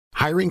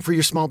Hiring for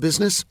your small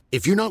business?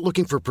 If you're not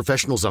looking for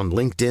professionals on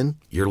LinkedIn,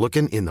 you're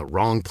looking in the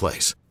wrong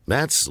place.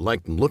 That's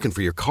like looking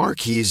for your car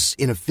keys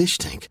in a fish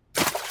tank.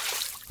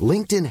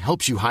 LinkedIn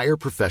helps you hire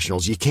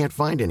professionals you can't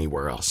find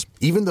anywhere else,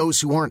 even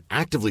those who aren't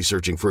actively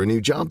searching for a new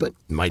job but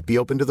might be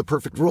open to the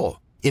perfect role.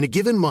 In a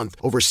given month,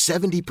 over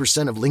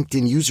 70% of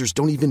LinkedIn users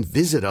don't even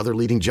visit other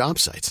leading job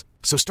sites.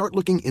 So start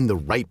looking in the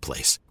right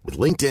place. With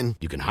LinkedIn,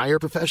 you can hire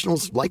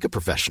professionals like a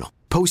professional.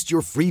 Post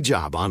your free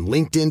job on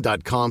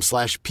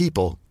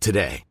linkedin.com/people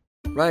today.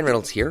 Ryan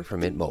Reynolds here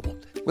from Mint Mobile.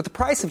 With the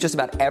price of just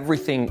about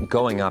everything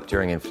going up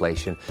during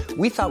inflation,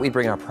 we thought we'd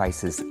bring our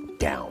prices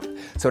down.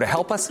 So to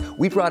help us,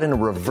 we brought in a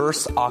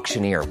reverse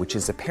auctioneer, which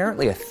is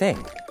apparently a thing.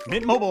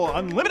 Mint Mobile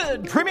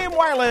Unlimited Premium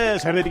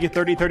Wireless. How to get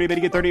 30, 30, bit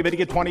to get 30, bit to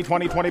get 20,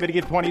 20, 20, bit to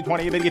get 20,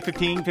 20, bit to get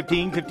 15,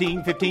 15,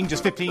 15, 15,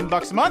 just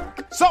 $15 a month?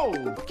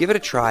 Sold! Give it a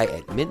try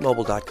at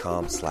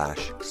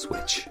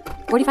mintmobile.com/switch.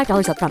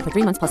 $45 up front for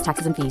 3 months plus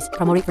taxes and fees.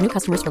 Promo rate for new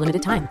customers for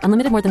limited time.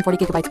 Unlimited more than 40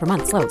 gigabytes per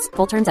month. Slows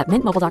full terms at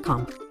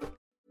mintmobile.com.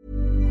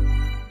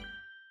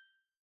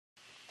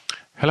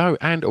 Hello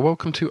and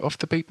welcome to Off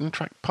the Beaten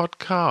Track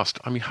podcast.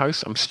 I'm your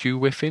host, I'm Stu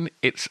Whiffin.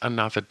 It's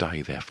another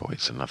day, therefore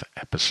it's another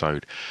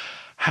episode.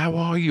 How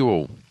are you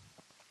all?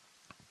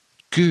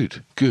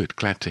 Good.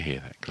 Glad to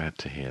hear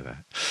that.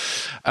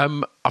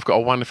 I've got a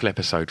wonderful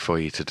episode for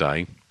you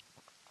today.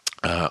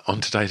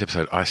 On today's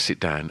episode, I sit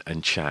down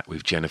and chat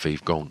with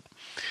Genevieve Gaunt,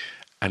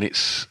 and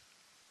it's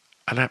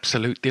an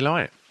absolute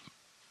delight.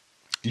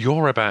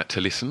 You're about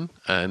to listen,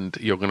 and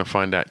you're going to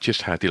find out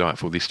just how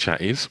delightful this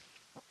chat is.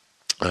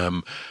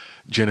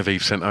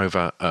 Genevieve sent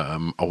over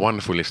a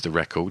wonderful list of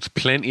records,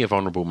 plenty of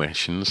honourable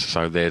mentions.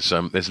 So there's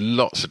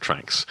lots of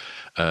tracks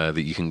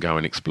that you can go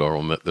and explore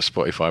on the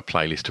Spotify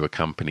playlist to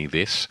accompany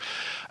this.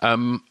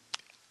 And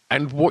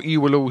what you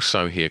will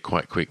also hear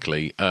quite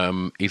quickly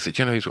is that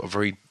Genevieve's got a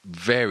very,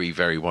 very,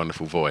 very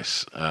wonderful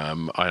voice.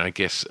 I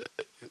guess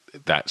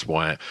that's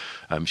why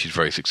she's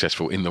very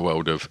successful in the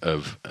world of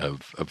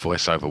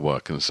voiceover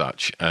work and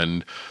such.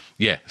 And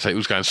yeah, so it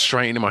was going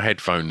straight into my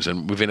headphones,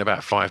 and within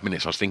about 5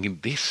 minutes, I was thinking,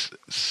 this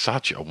is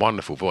such a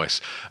wonderful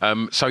voice.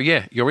 So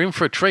yeah, you're in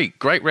for a treat.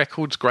 Great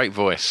records, great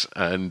voice,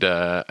 and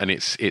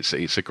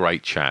it's a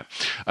great chat.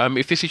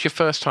 If this is your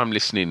first time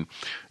listening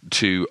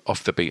to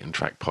Off the Beaten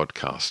Track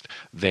podcast,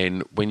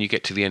 then when you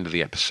get to the end of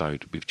the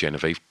episode with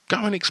Genevieve,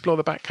 go and explore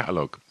the back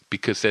catalogue,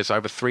 because there's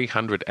over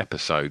 300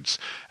 episodes,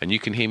 and you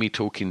can hear me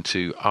talking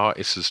to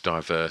artists as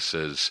diverse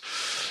as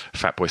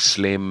Fatboy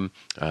Slim,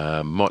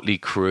 Motley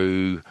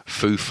Crue,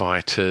 Foo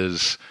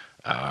Fighters,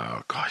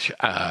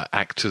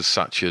 actors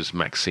such as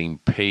Maxine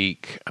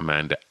Peake,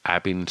 Amanda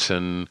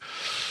Abbington.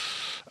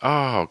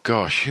 Oh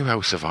gosh, who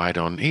else have I had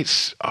on?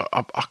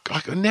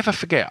 I never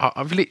forget.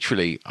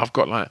 I've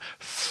got like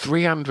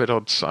 300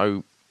 odd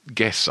so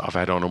guests I've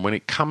had on, and when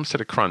it comes to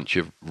the crunch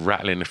of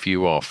rattling a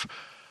few off,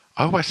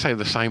 I always say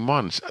the same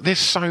ones. There's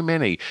so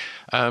many.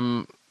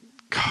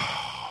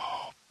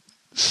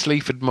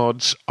 Sleaford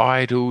Mods,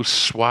 Idols,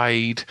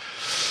 Suede.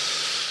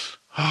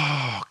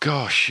 Oh,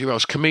 gosh. Who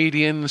else?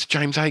 Comedians,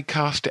 James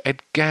Acaster,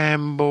 Ed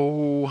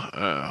Gamble.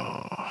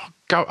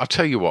 I'll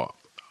tell you what.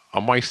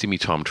 I'm wasting my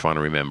time trying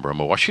to remember them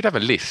all. I should have a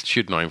list,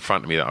 shouldn't I, in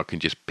front of me that I can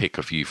just pick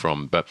a few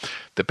from. But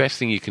the best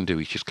thing you can do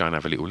is just go and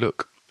have a little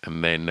look.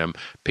 And then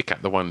pick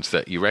up the ones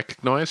that you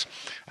recognise,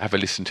 have a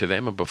listen to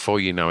them, and before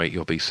you know it,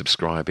 you'll be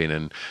subscribing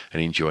and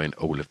enjoying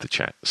all of the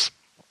chats.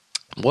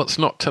 What's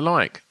not to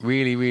like?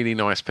 Really, really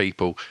nice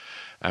people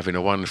having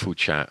a wonderful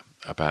chat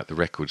about the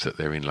records that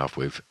they're in love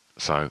with.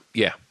 So,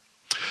 yeah.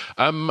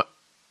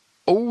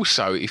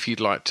 Also, if you'd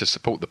like to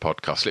support the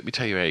podcast, let me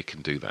tell you how you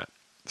can do that.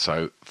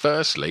 So,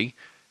 firstly,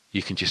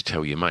 you can just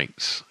tell your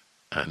mates.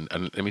 And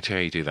let me tell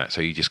you how you do that. So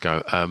you just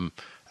go,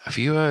 have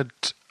you heard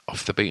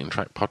Off the Beaten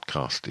Track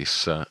podcast?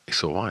 It's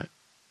all right.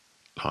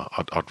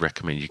 I'd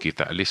recommend you give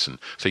that a listen.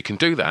 So you can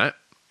do that,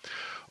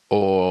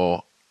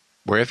 or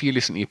wherever you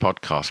listen to your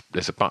podcast,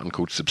 there's a button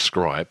called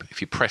subscribe.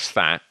 If you press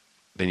that,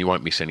 then you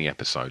won't miss any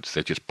episodes.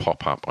 They'll just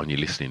pop up on your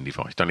listening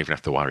device. Don't even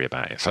have to worry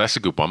about it. So that's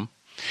a good one.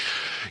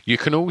 You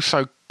can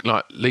also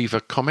leave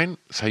a comment.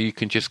 So you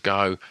can just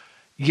go,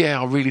 yeah,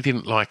 I really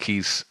didn't like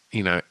his,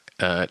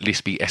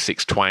 lispy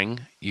Essex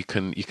twang. You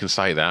can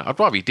say that. I'd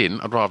rather you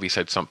didn't. I'd rather you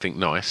said something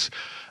nice.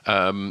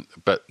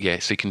 But yeah,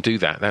 so you can do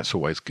that. That's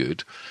always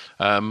good.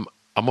 I'm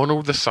on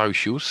all the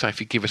socials, so if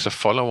you give us a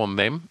follow on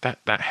them,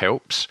 that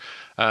helps.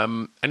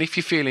 And if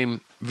you're feeling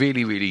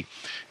really, really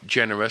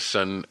generous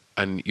and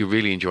you're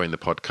really enjoying the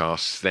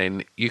podcast,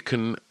 then you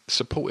can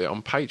support it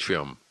on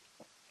Patreon.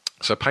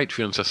 So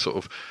Patreon's a sort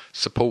of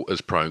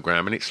supporters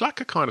program, and it's like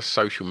a kind of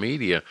social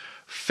media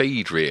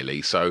feed,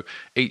 really. So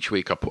each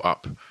week I put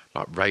up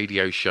like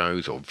radio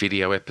shows or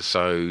video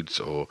episodes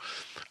or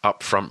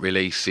upfront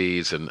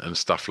releases and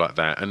stuff like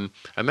that, and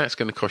that's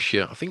going to cost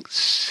you, I think,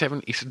 it's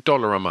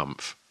 $1 a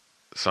month.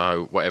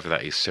 So whatever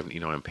that is,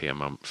 79p a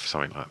month,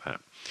 something like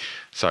that.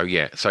 So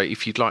yeah, so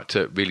if you'd like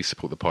to really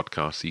support the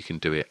podcast, you can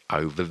do it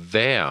over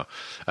there.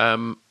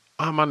 I'm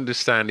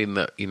understanding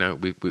that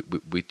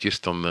we're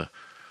just on the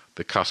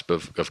the cusp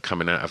of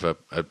coming out of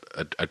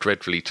a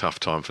dreadfully tough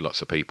time for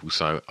lots of people.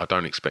 So I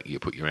don't expect you to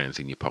put your hands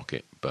in your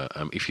pocket. But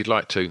if you'd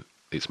like to,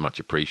 it's much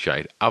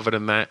appreciated. Other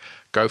than that,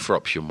 go for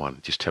option one.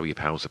 Just tell your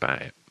pals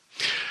about it.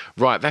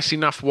 Right, that's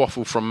enough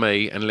waffle from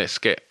me, and let's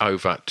get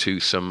over to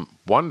some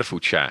wonderful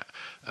chat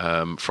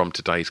from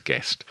today's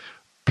guest.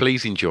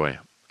 Please enjoy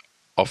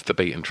Off the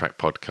Beaten Track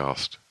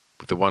podcast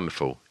with the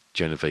wonderful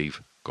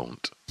Genevieve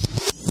Gaunt.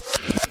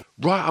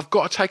 Right, I've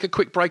got to take a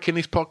quick break in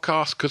this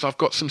podcast because I've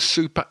got some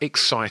super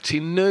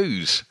exciting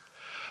news.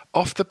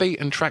 Off the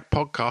Beaten Track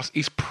podcast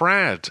is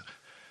proud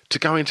to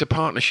go into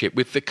partnership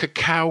with the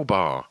Cacao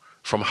Bar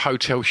from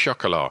Hotel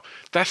Chocolat.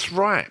 That's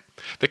right.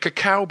 The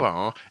Cacao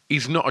Bar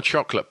is not a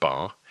chocolate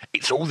bar.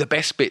 It's all the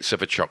best bits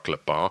of a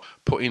chocolate bar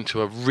put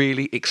into a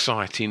really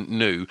exciting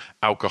new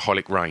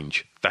alcoholic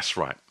range. That's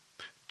right.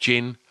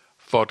 Gin,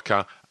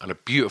 vodka, and a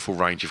beautiful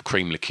range of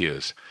cream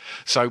liqueurs.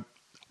 So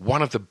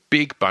one of the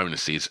big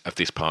bonuses of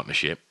this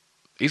partnership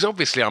is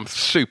obviously I'm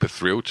super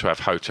thrilled to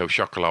have Hotel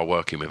Chocolat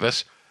working with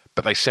us,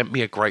 but they sent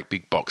me a great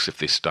big box of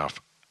this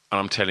stuff. And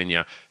I'm telling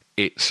you,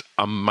 it's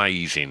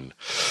amazing.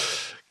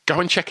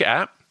 Go and check it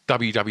out,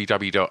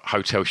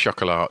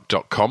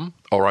 www.hotelchocolat.com,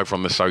 or over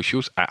on the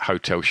socials at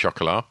Hotel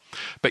Chocolat.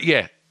 But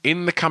yeah,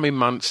 in the coming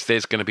months,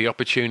 there's going to be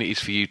opportunities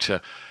for you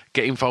to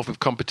get involved with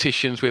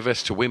competitions with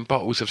us, to win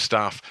bottles of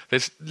stuff.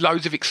 There's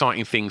loads of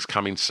exciting things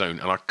coming soon,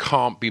 and I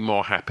can't be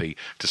more happy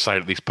to say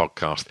that this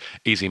podcast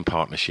is in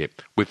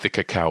partnership with the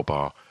Cacao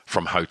Bar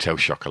from Hotel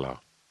Chocolat.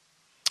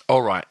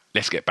 All right,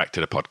 let's get back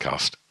to the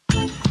podcast.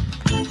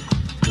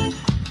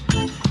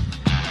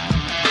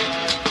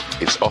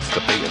 It's Off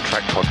the Beaten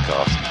Track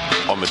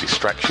podcast on the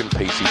Distraction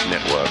Pieces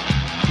Network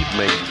with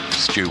me,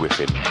 Stu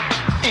Whiffen.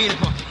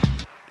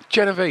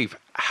 Genevieve,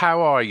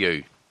 how are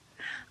you?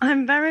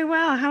 I'm very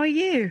well. How are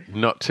you?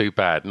 Not too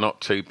bad, not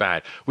too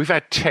bad. We've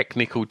had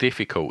technical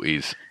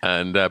difficulties,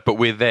 but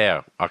we're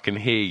there. I can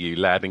hear you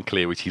loud and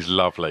clear, which is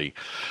lovely.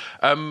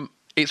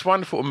 It's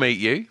wonderful to meet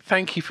you.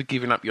 Thank you for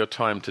giving up your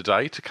time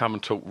today to come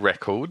and talk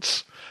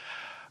records.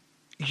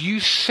 You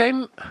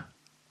sent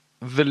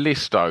the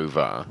list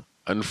over,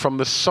 and from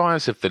the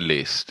size of the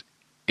list,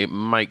 it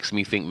makes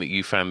me think that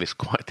you found this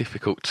quite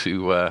difficult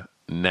to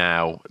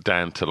narrow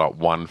down to like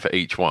one for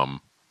each one.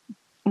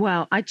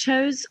 Well, I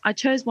chose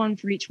one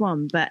for each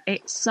one, but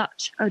it's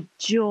such a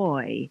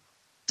joy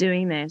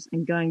doing this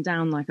and going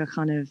down like a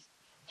kind of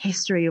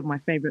history of my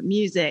favorite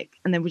music.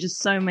 And there were just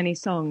so many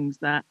songs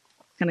that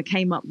kind of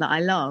came up that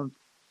I love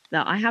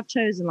that I have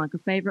chosen like a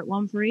favorite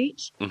one for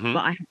each, but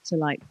I have to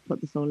like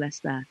put the full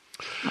list there.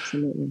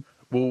 Absolutely.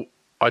 Well,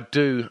 I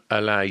do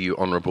allow you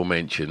honourable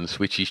mentions,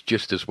 which is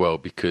just as well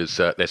because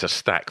there's a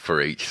stack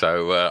for each.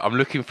 So I'm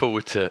looking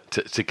forward to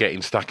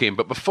getting stuck in.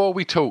 But before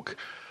we talk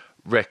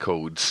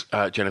records,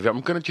 Genevieve,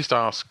 I'm going to just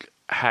ask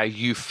how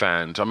you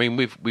found. I mean,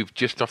 we've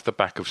just off the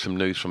back of some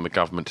news from the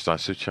government today.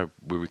 So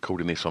we're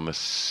recording this on I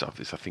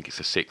think it's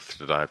the 6th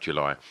today of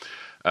July.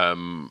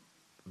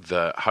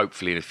 That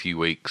hopefully in a few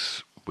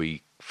weeks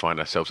we find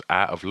ourselves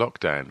out of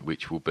lockdown,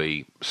 which will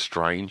be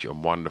strange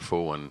and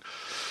wonderful.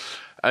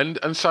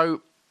 And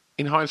so,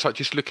 in hindsight,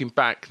 just looking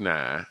back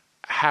now,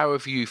 how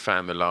have you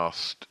found the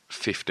last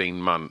 15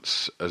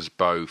 months as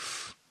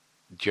both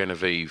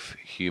Genevieve,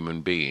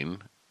 human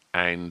being,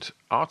 and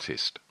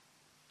artist?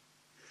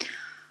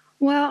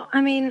 Well,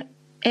 I mean,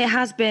 it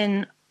has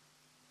been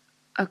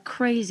a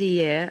crazy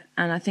year,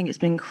 and I think it's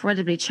been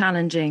incredibly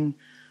challenging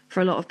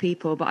for a lot of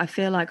people, but I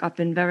feel like I've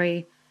been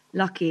very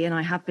lucky and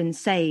I have been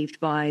saved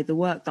by the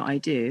work that I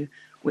do,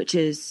 which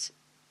is,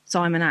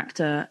 so I'm an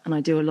actor and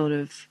I do a lot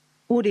of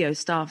audio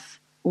stuff,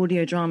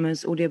 audio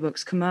dramas,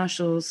 audiobooks,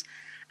 commercials,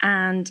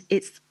 and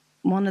it's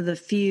one of the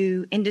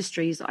few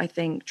industries that I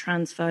think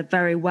transferred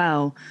very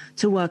well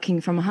to working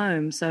from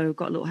home. So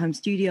got a little home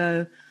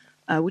studio,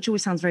 which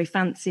always sounds very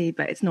fancy,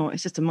 but it's not.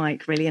 It's just a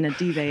mic, really, and a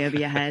duvet over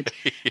your head.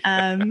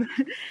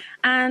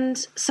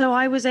 And so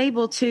I was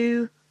able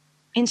to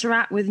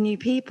interact with new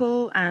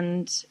people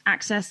and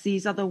access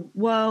these other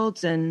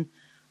worlds and,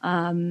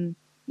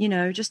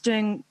 just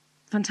doing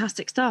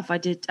fantastic stuff. I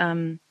did,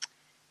 The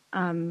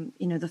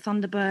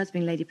Thunderbirds,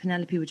 being Lady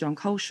Penelope with John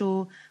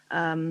Coleshaw.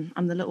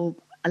 I'm the little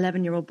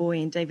 11-year-old boy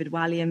in David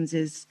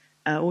Walliams'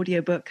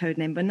 audiobook,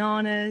 Codename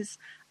Bananas.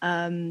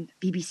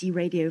 BBC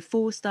Radio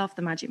 4 stuff,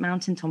 The Magic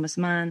Mountain, Thomas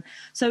Mann.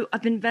 So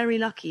I've been very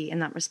lucky in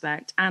that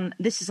respect. And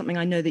this is something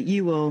I know that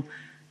you will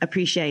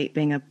appreciate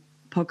being a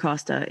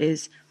podcaster,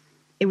 is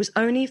it was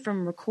only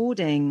from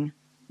recording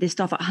this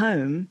stuff at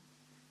home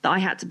that I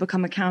had to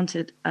become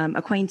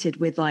acquainted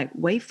with like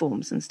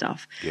waveforms and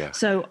stuff. Yeah.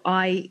 So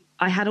I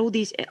had all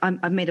these,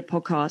 I've made a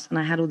podcast and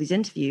I had all these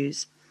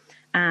interviews,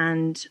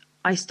 and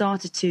I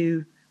started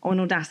to, on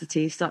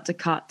Audacity, start to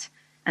cut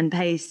and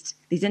paste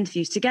these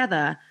interviews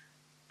together.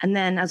 And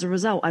then as a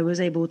result, I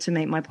was able to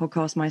make my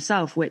podcast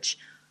myself, which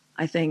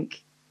I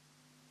think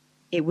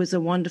it was a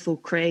wonderful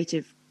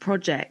creative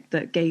project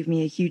that gave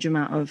me a huge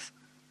amount of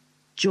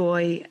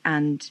joy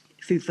and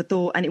food for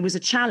thought. And it was a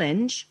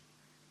challenge,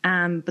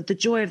 but the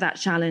joy of that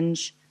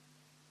challenge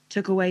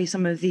took away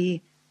some of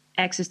the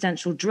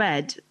existential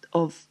dread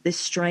of this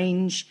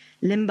strange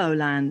limbo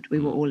land we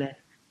were all in.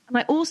 And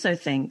I also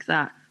think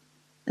that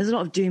there's a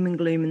lot of doom and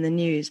gloom in the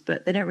news,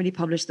 but they don't really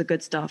publish the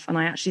good stuff. And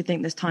I actually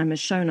think this time has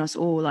shown us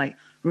all like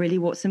really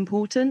what's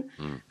important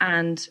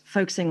and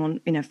focusing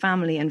on, you know,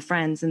 family and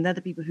friends. And they're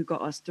the people who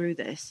got us through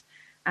this,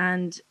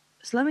 and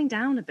slowing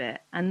down a bit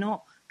and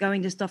not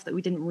going to stuff that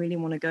we didn't really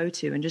want to go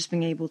to and just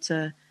being able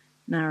to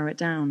narrow it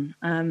down.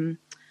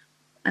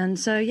 And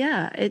so,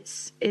 yeah,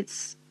 it's,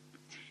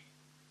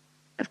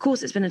 of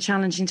course it's been a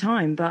challenging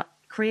time, but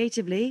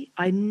creatively,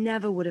 I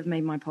never would have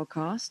made my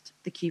podcast,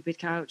 The Cupid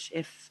Couch,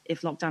 if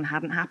lockdown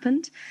hadn't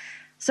happened.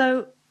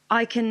 So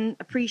I can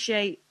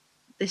appreciate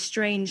this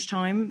strange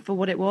time for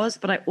what it was,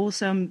 but I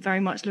also am very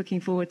much looking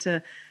forward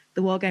to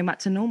the world going back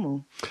to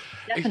normal.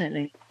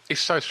 Definitely.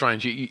 It's so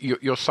strange.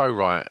 You're so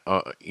right,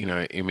 you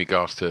know, in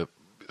regards to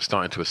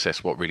starting to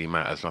assess what really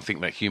matters. And I think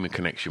that human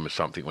connection was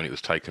something when it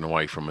was taken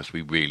away from us,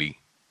 we really,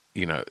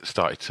 you know,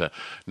 started to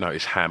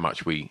notice how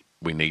much we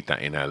need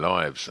that in our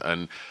lives.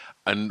 And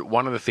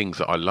one of the things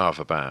that I love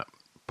about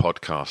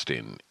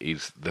podcasting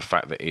is the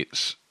fact that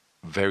it's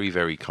very,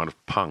 very kind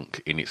of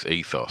punk in its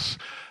ethos.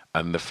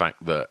 And the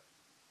fact that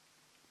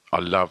I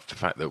love the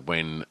fact that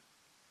when,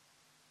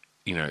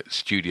 you know,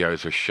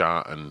 studios are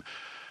shut and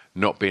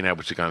not being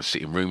able to go and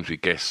sit in rooms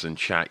with guests and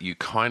chat, you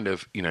kind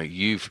of, you know,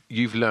 you've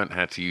learned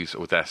how to use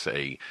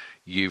Audacity.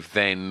 You've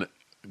then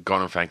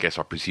gone and found guests,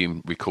 I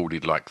presume,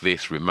 recorded like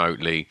this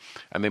remotely,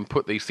 and then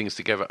put these things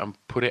together and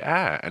put it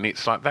out. And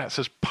it's like, that's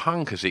as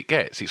punk as it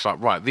gets. It's like,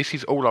 right, this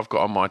is all I've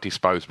got on my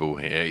disposal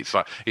here. It's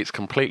like, it's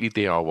completely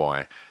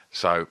DIY.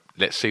 So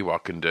let's see what I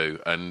can do.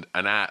 And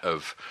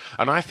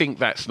I think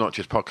that's not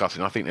just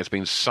podcasting. I think there's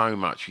been so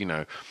much, you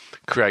know,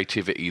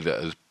 creativity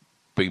that has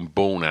been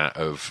born out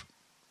of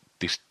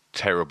this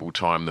terrible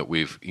time that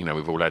we've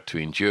all had to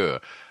endure.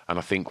 And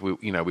I think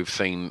we've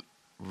seen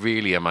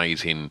really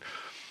amazing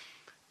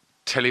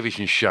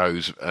television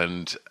shows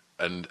and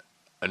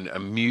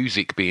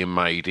music being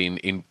made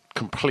in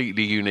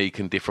completely unique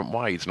and different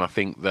ways. And I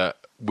think that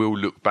we'll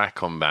look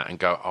back on that and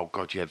go, oh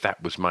God, yeah,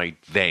 that was made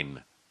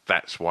then.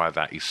 That's why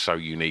that is so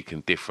unique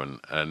and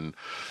different. And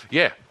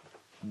yeah,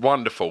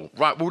 wonderful.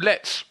 Right, well,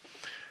 let's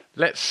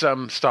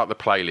start the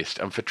playlist.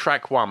 And for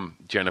track 1,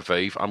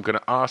 Genevieve, I'm going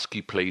to ask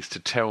you please to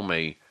tell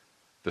me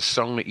the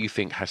song that you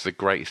think has the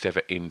greatest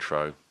ever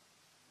intro.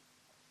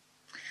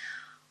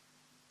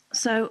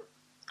 So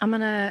I'm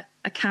going to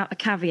a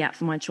caveat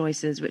for my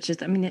choices, which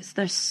is, I mean,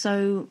 there's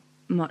so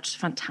much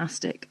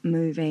fantastic,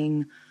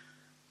 moving,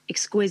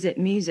 exquisite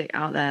music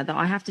out there that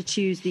I have to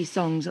choose these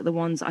songs that are the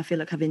ones I feel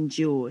like have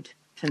endured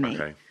for me,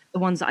 the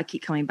ones that I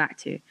keep coming back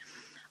to.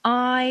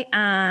 I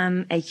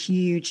am a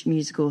huge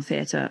musical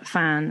theatre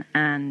fan,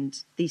 and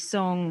the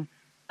song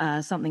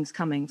Something's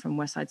Coming from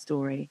West Side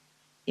Story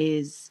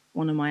is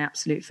one of my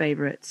absolute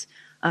favourites.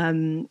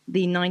 The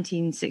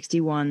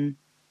 1961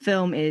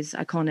 film is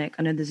iconic.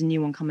 I know there's a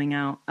new one coming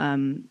out,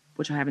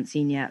 which I haven't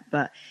seen yet,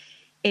 but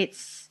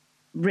it's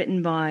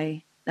written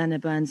by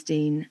Leonard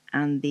Bernstein,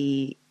 and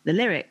the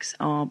lyrics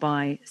are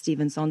by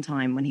Stephen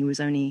Sondheim when he was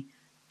only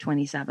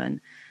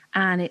 27.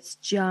 And it's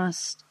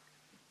just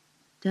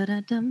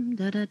da-da-dum,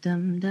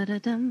 da-da-dum,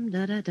 da-da-dum,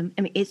 da-da-dum.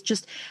 I mean, it's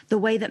just the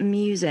way that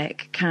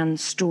music can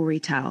story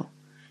tell,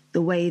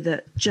 the way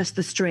that just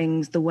the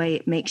strings, the way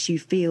it makes you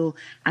feel,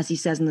 as he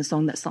says in the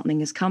song, that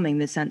something is coming,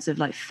 the sense of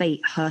like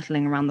fate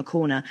hurtling around the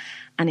corner.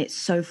 And it's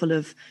so full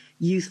of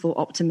youthful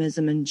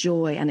optimism and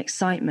joy and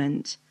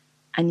excitement.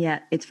 And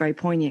yet it's very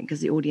poignant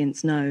because the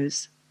audience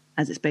knows,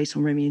 as it's based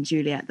on Romeo and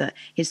Juliet, that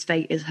his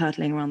fate is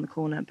hurtling around the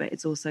corner, but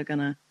it's also going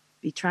to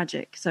be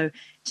tragic. So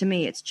to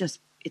me, it's just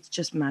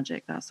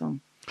magic, that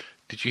song.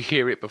 Did you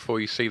hear it before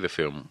you see the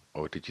film,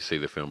 or did you see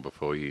the film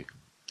before you?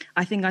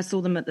 I think I saw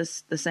them at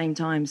the same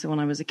time. So when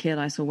I was a kid,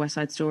 I saw West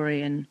Side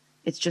Story, and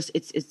it's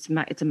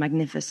a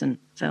magnificent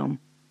film.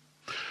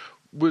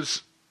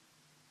 Was,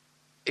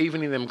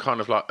 even in them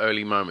kind of like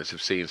early moments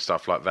of seeing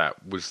stuff like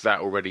that, was that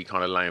already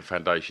kind of laying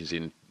foundations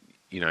in,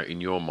 you know,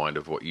 in your mind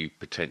of what you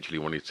potentially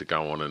wanted to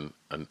go on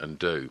and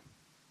do?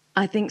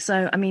 I think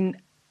so. I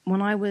mean,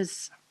 I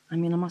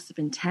must have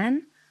been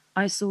 10.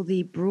 I saw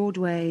the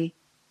Broadway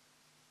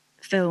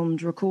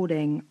filmed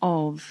recording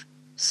of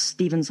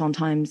Stephen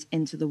Sondheim's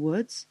Into the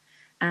Woods,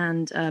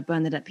 and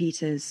Bernadette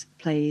Peters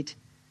played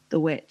the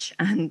witch.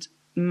 And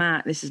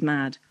this is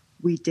mad.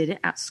 We did it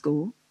at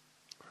school.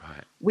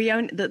 Right. We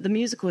own the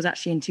musical is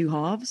actually in 2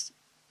 halves.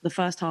 The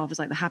first half is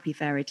like the happy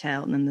fairy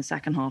tale, and then the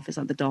second half is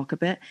like the darker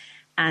bit.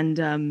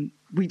 And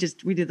we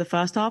did the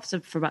first half. So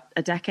for about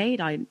a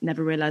decade, I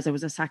never realized there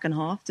was a second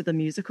half to the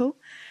musical.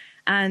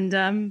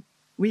 And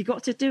we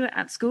got to do it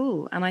at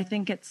school. And I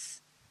think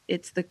it's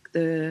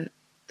the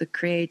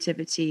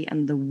creativity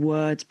and the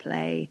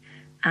wordplay,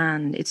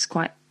 and it's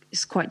quite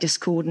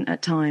discordant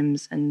at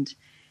times, and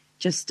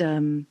just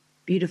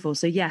beautiful.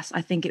 So yes,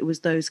 I think it was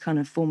those kind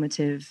of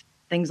formative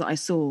things that I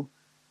saw.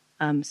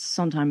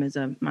 Sondheim is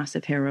a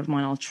massive hero of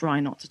mine. I'll try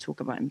not to talk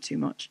about him too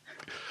much.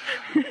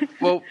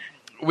 Well,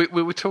 we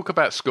will talk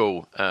about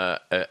school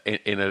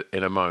in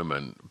a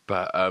moment,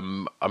 but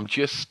I'm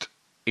just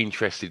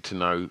interested to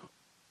know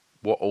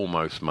what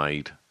almost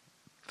made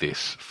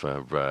this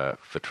for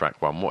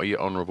track one? What are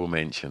your honourable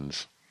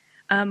mentions?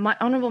 My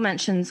honourable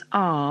mentions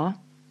are,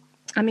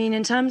 I mean,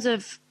 in terms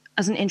of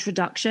as an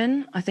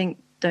introduction, I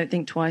think "Don't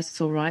Think Twice,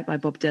 It's All Right" by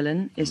Bob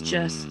Dylan is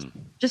just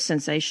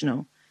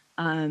sensational.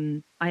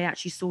 I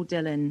actually saw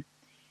Dylan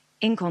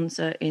in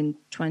concert in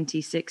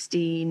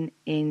 2016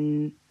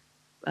 in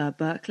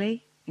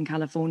Berkeley in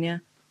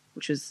California,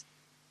 which was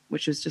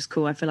just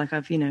cool. I feel like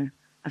I've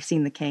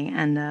seen the King,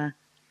 and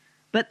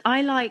but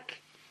I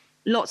like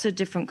lots of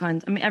different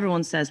kinds. I mean,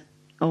 everyone says,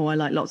 "Oh, I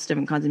like lots of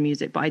different kinds of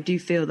music," but I do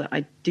feel that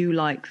I do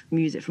like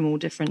music from all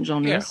different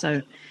genres. Yeah.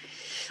 So,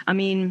 I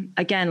mean,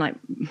 again, like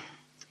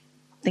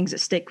things that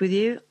stick with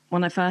you.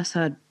 When I first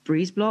heard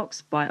 "Breeze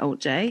Blocks" by Alt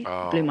J,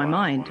 blew my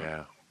mind.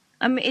 Yeah.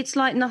 I mean, it's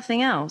like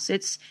nothing else.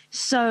 It's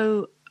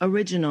so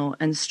original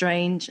and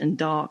strange and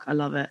dark. I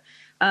love it.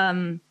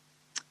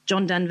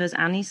 John Denver's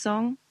Annie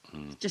song,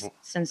 just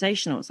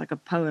sensational. It's like a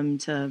poem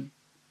to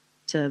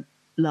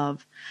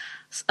love.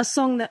 A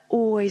song that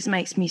always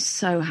makes me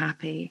so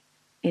happy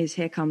is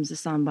 "Here Comes the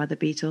Sun" by the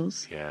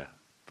Beatles. Yeah.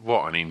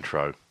 What an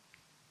intro.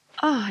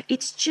 Oh,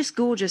 it's just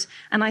gorgeous.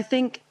 And I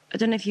think, I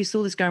don't know if you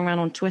saw this going around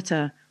on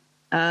Twitter,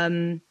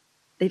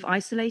 they've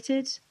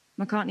isolated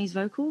McCartney's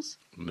vocals.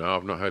 No,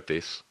 I've not heard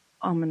this.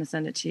 I'm going to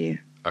send it to you.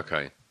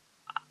 Okay.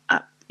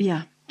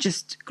 Yeah,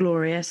 just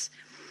glorious.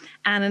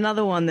 And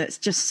another one that's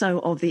just so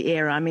of the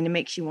era, I mean, it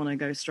makes you want to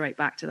go straight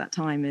back to that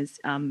time, is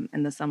 "In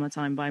the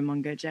Summertime" by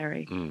Mungo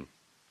Jerry.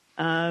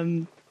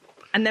 And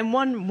then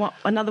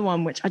another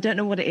one, which I don't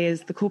know what it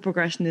is, the chord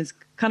progression is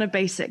kind of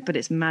basic, but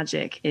it's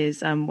magic,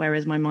 is "Where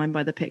Is My Mind"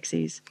 by the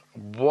Pixies.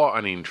 What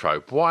an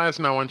intro. Why has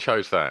no one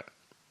chose that?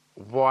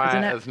 Why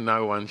has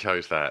no one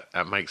chose that?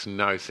 That makes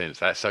no sense.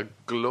 That's a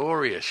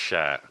glorious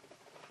shout.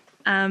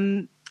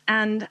 And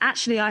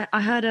actually,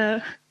 I heard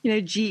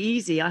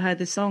G-Eazy, I heard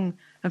this song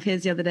of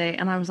his the other day,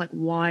 and I was like,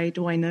 why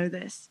do I know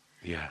this?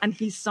 Yeah. And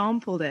he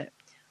sampled it.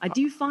 I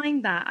do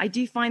find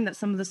that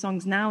some of the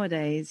songs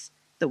nowadays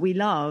that we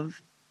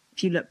love,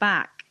 if you look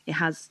back, it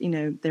has,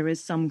 there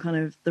is some kind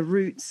of, the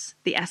roots,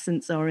 the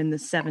essence are in the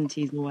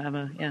 70s or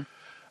whatever. Yeah.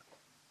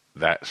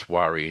 That's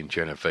worrying,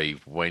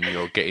 Genevieve, when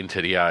you're getting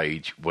to the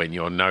age when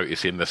you're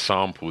noticing the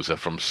samples are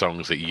from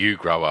songs that you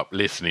grow up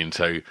listening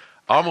to.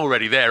 I'm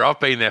already there. I've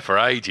been there for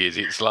ages.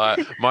 It's like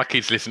my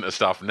kids listen to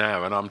stuff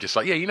now, and I'm just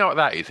like, yeah, you know what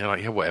that is? And I'm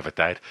like, yeah, whatever,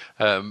 Dad.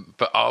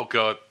 But, oh,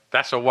 God,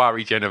 that's a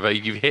worry,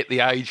 Genevieve. You've hit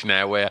the age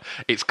now where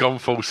it's gone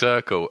full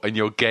circle, and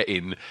you're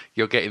getting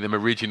them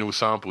original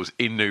samples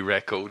in new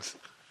records.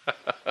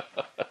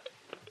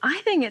 I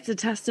think it's a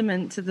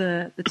testament to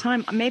the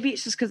time. Maybe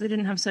it's just because they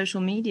didn't have social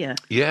media.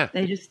 Yeah.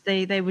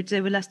 They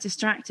were less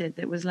distracted.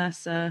 It was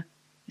less,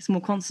 it's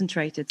more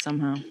concentrated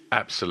somehow.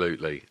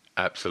 Absolutely.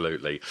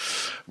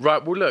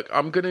 Right, well, look,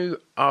 I'm going to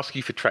ask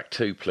you for track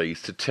 2,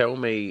 please, to tell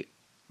me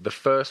the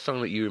first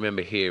song that you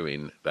remember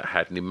hearing that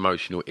had an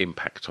emotional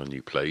impact on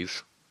you,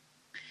 please.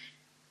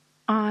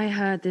 I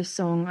heard this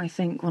song, I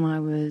think, when I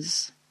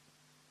was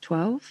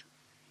 12.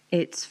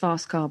 It's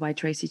 "Fast Car" by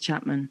Tracy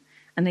Chapman.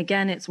 And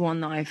again, it's one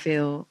that I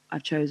feel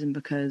I've chosen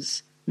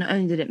because not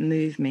only did it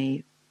move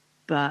me,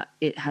 but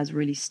it has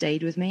really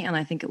stayed with me, and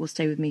I think it will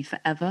stay with me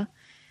forever.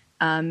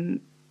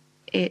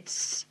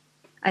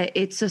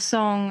 It's a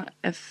song,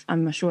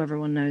 I'm sure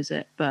everyone knows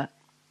it, but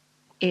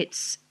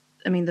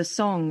the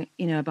song,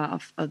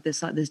 about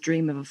this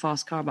dream of a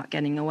fast car, about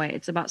getting away.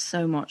 It's about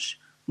so much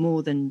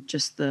more than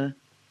just the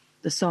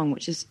song,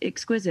 which is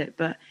exquisite,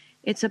 but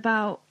it's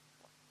about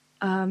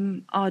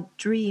our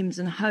dreams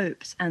and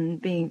hopes and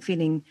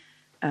feeling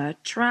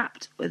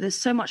trapped. There's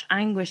so much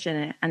anguish in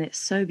it, and it's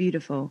so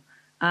beautiful.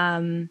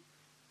 I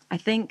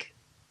think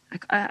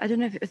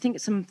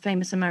it's some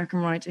famous American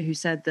writer who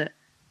said that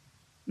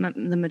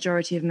the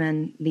majority of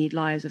men lead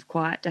lives of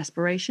quiet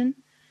desperation.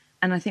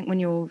 And I think when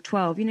you're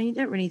 12, you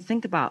don't really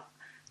think about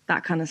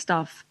that kind of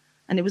stuff.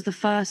 And it was the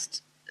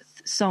first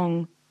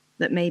song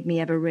that made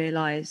me ever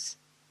realize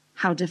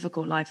how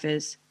difficult life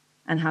is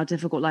and how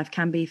difficult life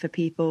can be for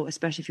people,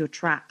 especially if you're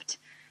trapped.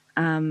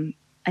 And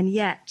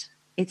yet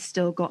it's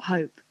still got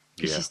hope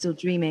because she's still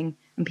dreaming,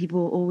 and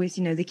people always,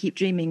 they keep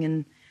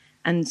dreaming.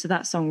 And so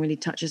that song really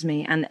touches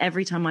me. And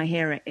every time I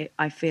hear it,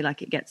 I feel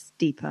like it gets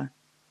deeper.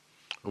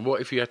 And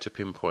what if you had to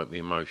pinpoint the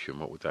emotion,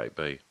 what would that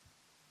be?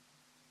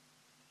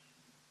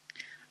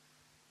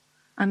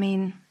 I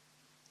mean,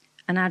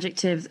 an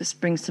adjective that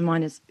springs to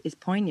mind is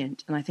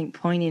poignant. And I think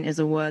poignant is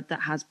a word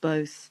that has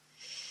both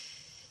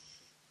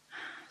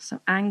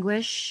some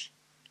anguish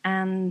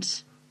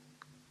and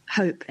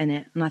hope in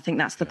it. And I think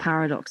that's the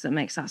paradox that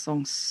makes that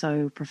song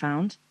so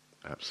profound.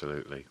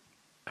 Absolutely.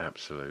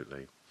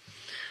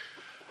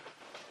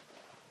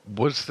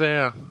 Was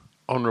there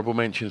honourable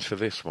mentions for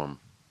this one?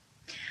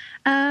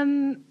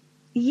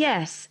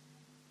 Yes.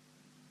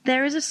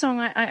 There is a song,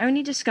 I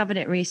only discovered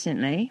it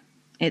recently.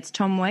 It's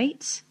Tom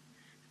Waits,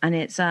 and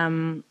it's I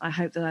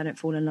Hope That I Don't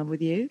Fall in Love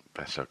With You.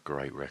 That's a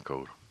great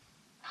record.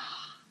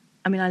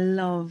 I mean, I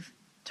love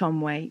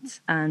Tom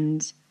Waits,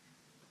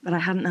 but I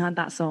hadn't heard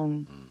that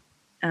song.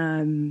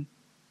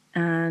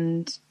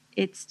 And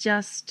it's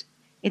just,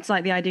 it's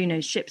like the I Do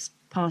Know, ships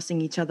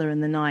passing each other in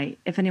the night.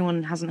 If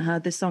anyone hasn't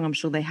heard this song, I'm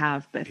sure they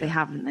have, but if they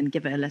haven't, then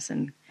give it a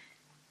listen.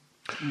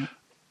 Yeah.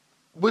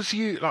 Was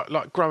you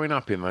like growing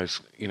up in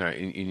those,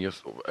 in your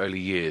early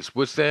years?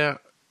 Was there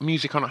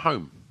music on at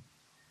home?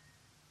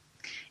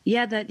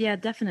 Yeah,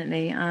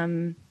 definitely.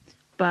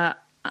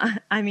 But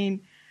I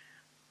mean,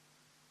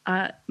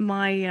 I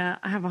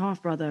have a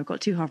half brother. I've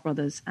got two half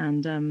brothers,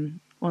 and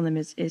one of them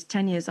is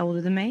 10 years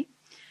older than me.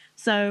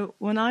 So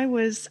when I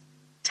was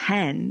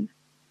 10,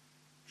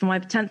 for my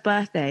 10th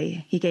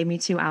birthday, he gave me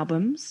 2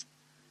 albums.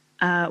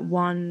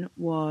 One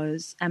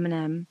was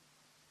Eminem,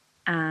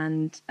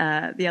 and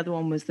the other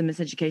one was The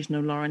Miseducation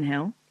of Lauryn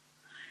Hill.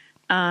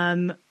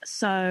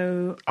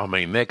 So I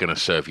mean, they're going to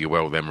serve you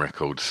well, them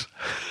records.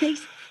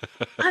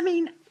 I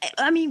mean,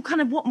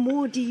 kind of what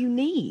more do you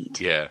need?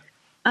 Yeah.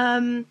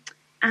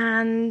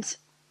 And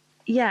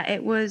yeah,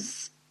 it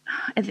was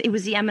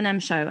the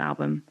Eminem Show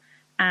album.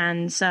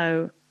 And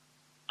so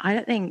I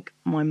don't think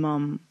my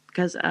mum,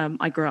 because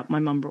I grew up, my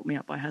mum brought me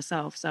up by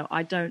herself. So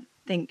I don't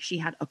think she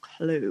had a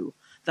clue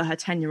that her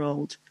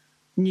 10-year-old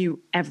knew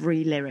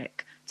every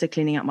lyric to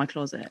Cleaning Out My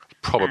Closet.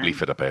 Probably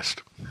for the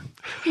best.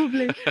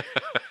 Probably.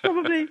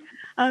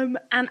 And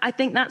I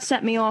think that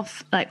set me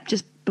off, like,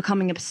 just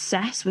becoming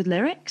obsessed with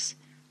lyrics.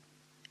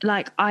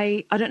 Like,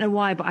 I don't know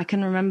why, but I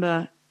can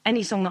remember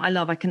any song that I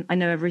love. I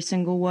know every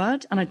single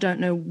word, and I don't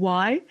know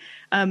why.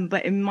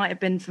 But it might have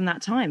been from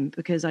that time,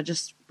 because I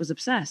just was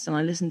obsessed and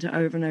I listened to it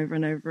over and over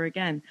and over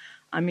again.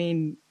 I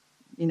mean,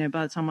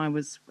 by the time I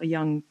was a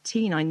young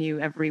teen, I knew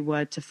every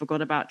word to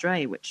Forgot About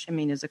Dre, which, I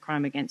mean, is a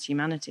crime against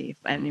humanity, if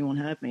anyone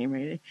heard me,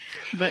 really.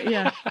 But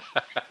yeah.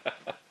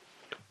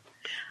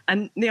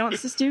 And the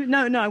answer, Stu?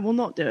 No, I will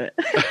not do it.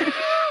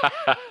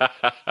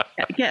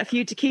 Get a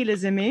few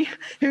tequilas in me.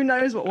 Who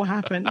knows what will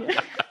happen?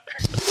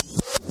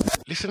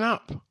 Listen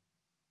up.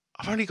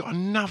 I've only got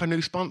another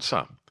new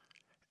sponsor.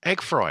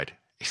 Egg Fried.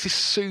 It's this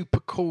super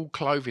cool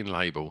clothing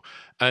label.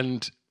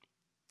 And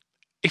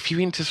if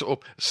you're into sort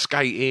of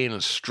skating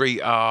and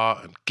street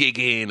art and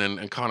gigging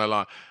and kind of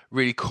like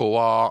really cool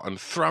art and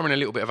throwing a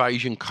little bit of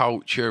Asian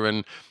culture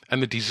and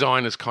the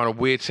designer's kind of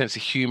weird sense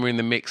of humour in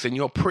the mix, then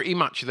you're pretty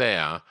much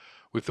there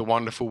with the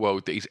wonderful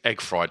world that is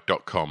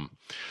eggfried.com.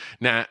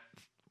 Now,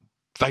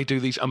 they do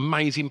these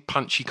amazing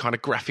punchy kind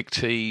of graphic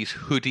tees,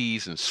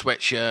 hoodies and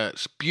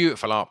sweatshirts,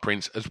 beautiful art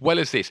prints. As well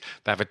as this,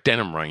 they have a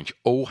denim range,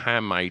 all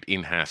handmade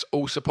in-house,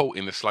 all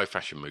supporting the slow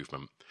fashion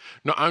movement.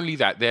 Not only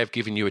that, they've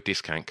given you a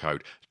discount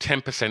code,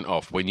 10%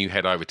 off when you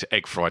head over to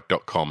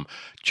eggfried.com.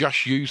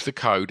 Just use the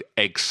code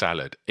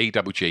EGGSALAD,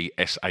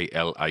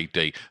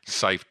 EGGSALAD,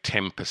 save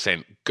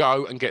 10%.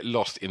 Go and get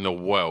lost in the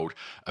world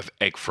of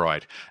Egg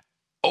Fried.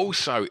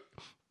 Also,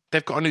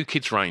 they've got a new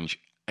kids range,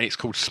 and it's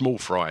called Small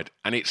Fried,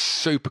 and it's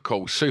super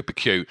cool, super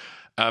cute.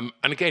 And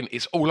again,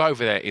 it's all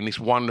over there in this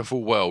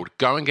wonderful world.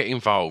 Go and get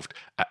involved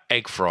at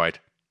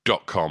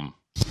eggfried.com.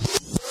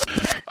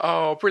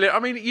 Oh, brilliant. I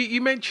mean,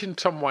 you mentioned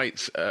Tom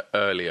Waits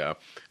earlier.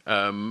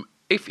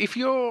 If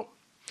you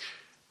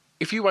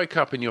wake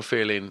up and you're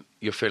feeling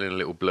a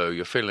little blue,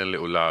 you're feeling a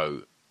little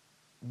low,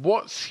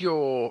 what's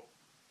your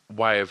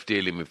way of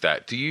dealing with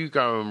that? Do you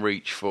go and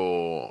reach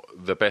for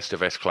the best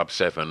of S Club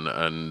 7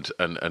 and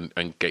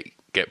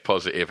get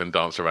positive and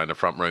dance around the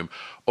front room,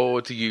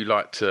 or do you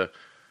like to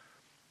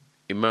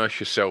immerse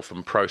yourself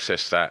and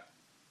process that,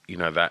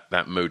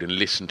 that mood and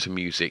listen to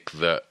music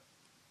that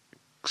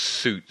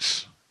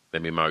suits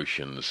them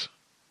emotions?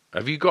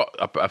 Have you got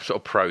a sort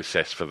of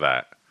process for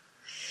that?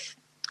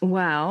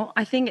 Well,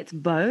 I think it's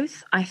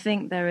both. I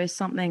think there is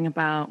something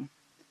about,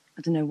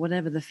 I don't know,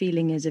 whatever the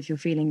feeling is, if you're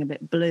feeling a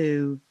bit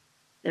blue,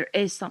 there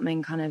is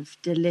something kind of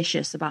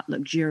delicious about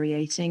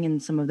luxuriating in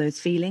some of those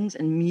feelings.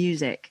 And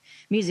music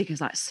is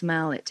like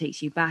smell. It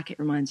takes you back. It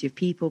reminds you of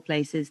people,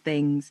 places,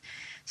 things.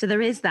 So there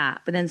is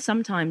that. But then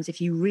sometimes if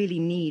you really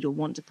need or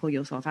want to pull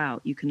yourself out,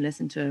 you can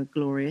listen to a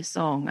glorious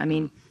song. I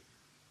mean,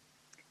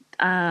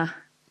 I'm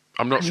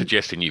not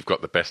suggesting you've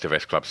got the best of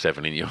S Club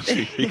 7 in your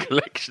CD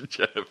collection,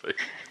 Genevieve.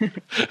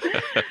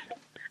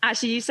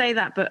 Actually, you say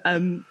that, but,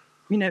 do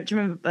you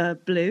remember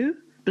Blue?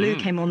 Blue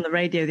came on the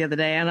radio the other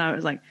day, and I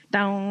was like,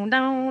 down,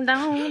 down,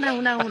 down,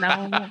 down, down,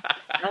 down, down,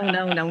 down,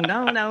 down, down,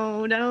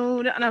 down,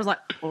 down, and I was like,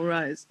 all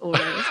right. It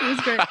was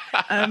great.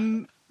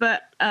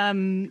 But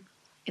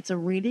it's a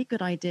really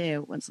good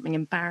idea when something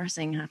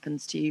embarrassing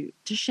happens to you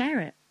to share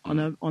it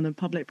on a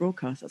public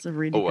broadcast. That's a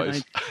really good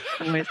idea.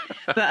 Always.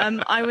 But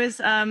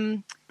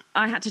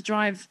I had to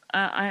drive.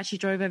 I actually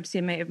drove over to see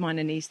a mate of mine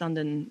in East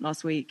London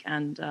last week,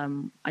 and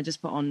I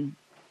just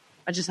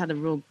had a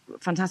real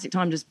fantastic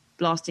time just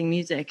blasting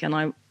music, and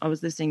I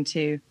was listening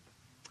to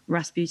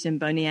Rasputin,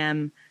 Boney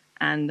M,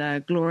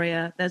 and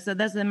Gloria. There's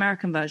the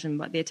American version,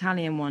 but the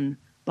Italian one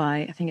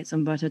by, I think it's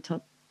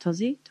Umberto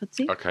Tozzi.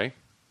 Okay.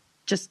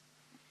 Just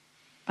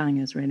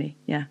bangers, really.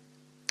 Yeah.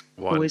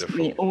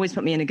 Wonderful. Always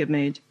put me in a good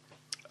mood.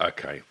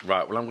 Okay,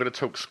 right. Well, I'm going to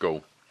talk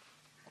school,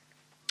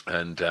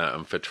 and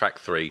for track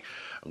 3,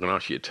 I'm going to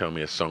ask you to tell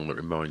me a song that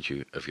reminds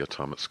you of your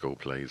time at school,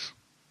 please.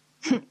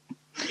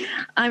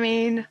 I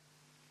mean,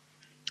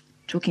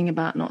 talking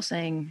about not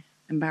saying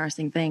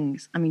embarrassing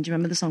things. I mean, do you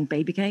remember the song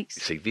Baby Cakes?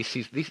 See,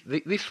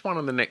 this one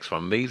and the next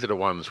one, these are the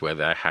ones where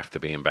they have to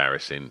be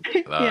embarrassing.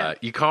 Yeah.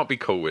 You can't be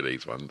cool with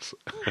these ones.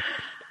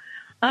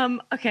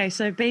 Okay,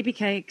 so Baby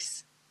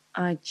Cakes,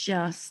 I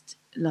just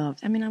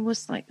loved. I mean, I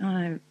was like, I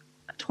don't know,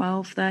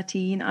 12,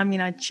 13. I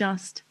mean, I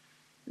just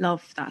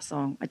loved that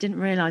song. I didn't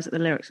realise that the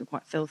lyrics were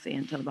quite filthy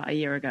until about a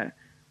year ago.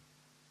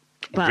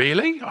 But,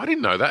 Really? I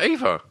didn't know that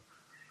either.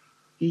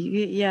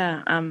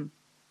 Yeah.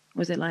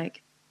 Was it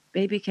like,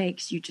 Baby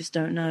Cakes, you just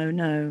don't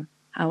know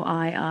how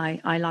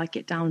I like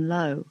it down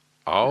low.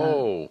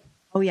 Oh.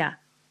 Oh yeah.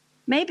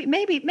 Maybe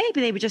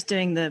they were just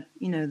doing the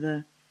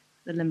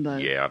limbo.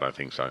 Yeah, I don't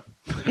think so.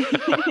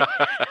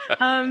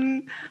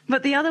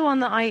 But the other one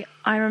that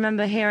I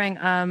remember hearing,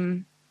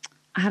 I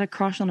had a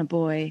crush on a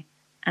boy,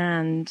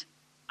 and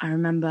I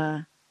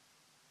remember,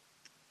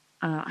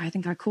 I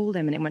think I called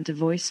him and it went to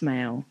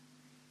voicemail.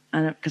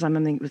 And because I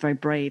remember it was very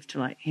brave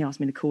to he asked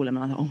me to call him,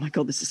 and I thought, oh my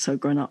God, this is so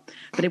grown up.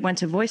 But it went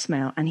to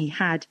voicemail, and he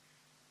had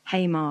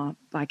Hey Ma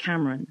by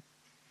Cameron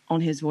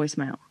on his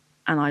voicemail.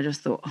 And I just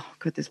thought, oh,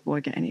 could this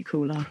boy get any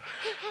cooler?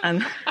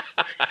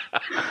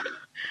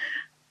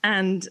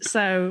 And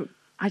so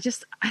I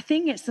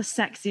think it's the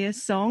sexiest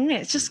song.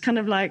 It's just kind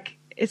of like,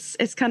 it's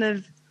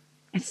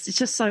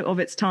just so of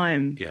its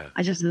time. Yeah.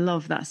 I just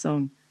love that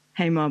song,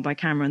 Hey Ma by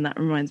Cameron. That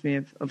reminds me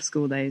of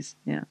school days.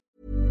 Yeah.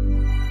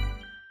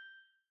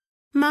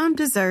 Mom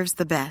deserves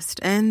the best,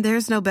 and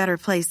there's no better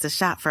place to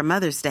shop for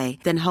Mother's Day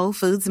than Whole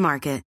Foods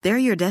Market. They're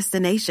your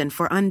destination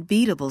for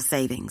unbeatable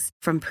savings,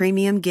 from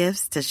premium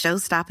gifts to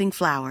show-stopping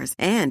flowers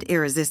and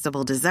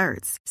irresistible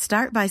desserts.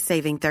 Start by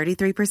saving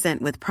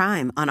 33% with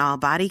Prime on all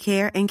body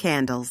care and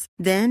candles.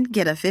 Then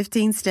get a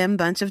 15-stem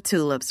bunch of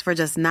tulips for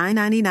just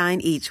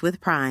 $9.99 each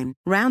with Prime.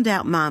 Round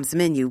out Mom's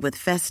menu with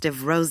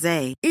festive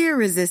rosé,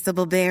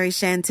 irresistible berry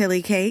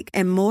chantilly cake,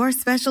 and more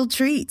special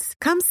treats.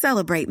 Come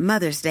celebrate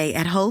Mother's Day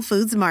at Whole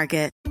Foods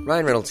Market.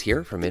 Ryan Reynolds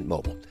here from Mint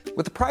Mobile.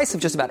 With the price of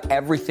just about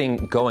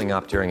everything going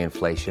up during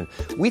inflation,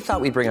 we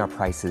thought we'd bring our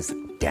prices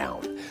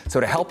down.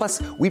 So to help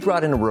us, we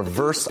brought in a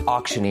reverse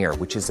auctioneer,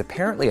 which is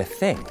apparently a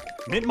thing.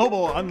 Mint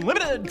Mobile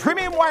Unlimited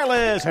Premium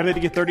Wireless. How to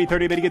get 30,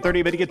 30, bit to get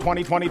 30, bit to get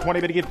 20, 20, 20,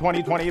 bit to get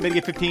 20, 20, bit to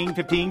get 15,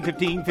 15,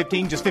 15,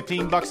 15, just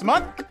 $15 a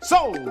month?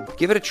 Sold!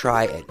 Give it a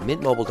try at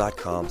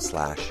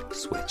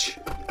mintmobile.com/switch.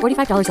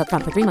 $45 up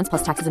front for 3 months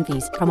plus taxes and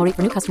fees. Promo rate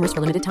for new customers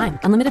for limited time.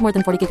 Unlimited more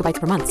than 40 gigabytes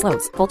per month.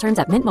 Slows full terms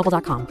at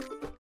mintmobile.com.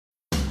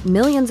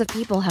 Millions of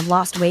people have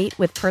lost weight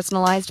with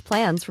personalized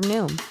plans from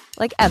Noom.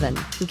 Like Evan,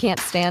 who can't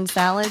stand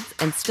salads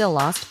and still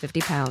lost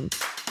 50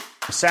 pounds.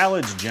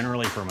 Salads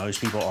generally for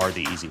most people are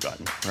the easy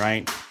button,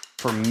 right?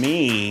 For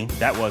me,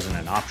 that wasn't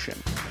an option.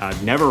 I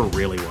never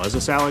really was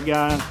a salad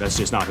guy. That's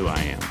just not who I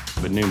am.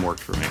 But Noom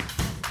worked for me.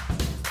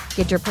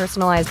 Get your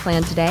personalized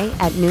plan today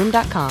at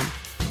Noom.com.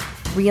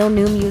 Real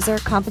Noom user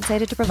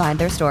compensated to provide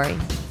their story.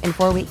 In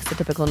 4 weeks, the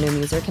typical Noom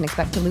user can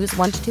expect to lose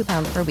 1 to 2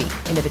 pounds per week.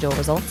 Individual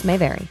results may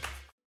vary.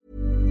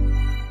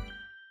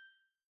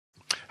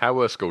 How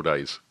were school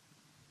days?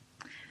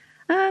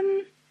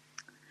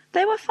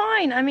 They were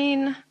fine. I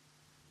mean,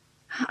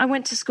 I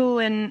went to school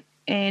in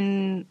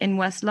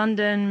West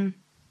London.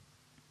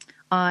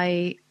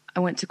 I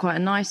went to quite a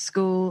nice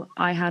school.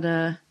 I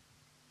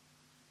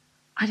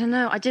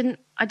didn't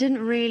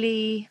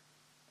really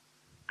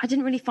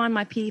find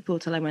my people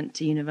till I went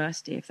to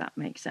university, if that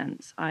makes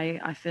sense.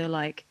 I feel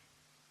like,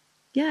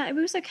 yeah, it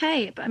was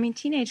okay. But I mean,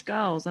 teenage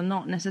girls are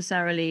not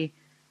necessarily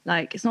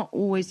it's not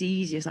always the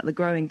easiest. Like the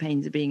growing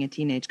pains of being a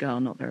teenage girl,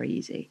 not very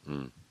easy.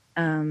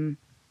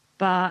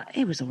 But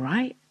it was all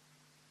right.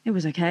 It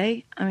was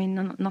okay. I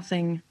mean,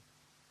 nothing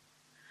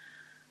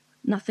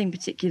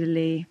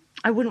particularly.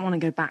 I wouldn't want to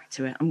go back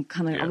to it. I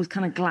was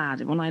kind of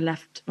glad when I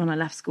left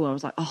school. I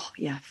was like, oh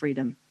yeah,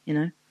 freedom. You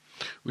know.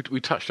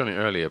 We touched on it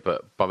earlier,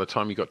 but by the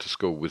time you got to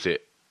school, was you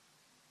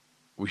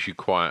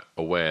quite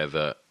aware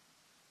that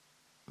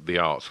the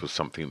arts was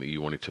something that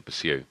you wanted to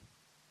pursue?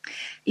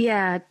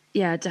 Yeah,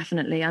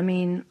 definitely. I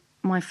mean,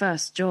 my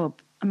first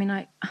job. I mean,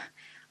 I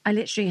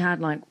literally had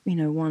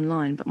one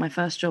line, but my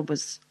first job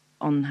was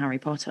on Harry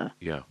Potter.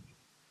 Yeah.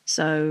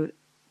 So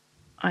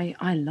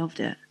I loved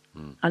it.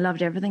 I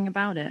loved everything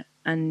about it.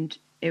 And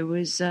it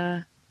was,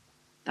 that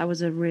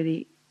was a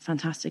really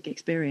fantastic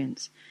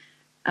experience.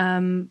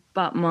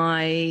 But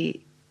my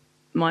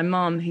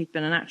mum, who'd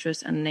been an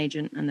actress and an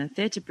agent and a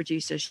theatre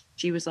producer,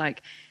 she was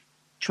like,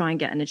 try and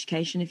get an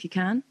education if you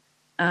can.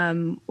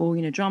 Or,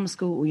 drama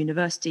school or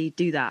university,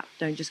 do that.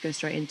 Don't just go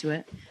straight into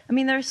it. I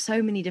mean, there are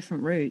so many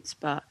different routes,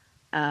 but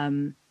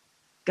going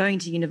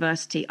to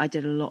university, I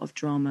did a lot of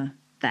drama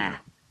there,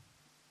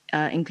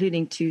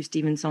 including 2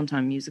 Stephen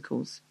Sondheim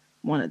musicals,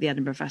 one at the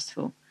Edinburgh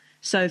Festival.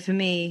 So for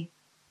me,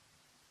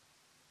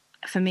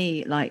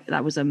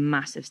 that was a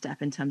massive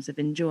step in terms of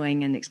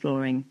enjoying and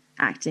exploring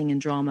acting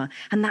and drama.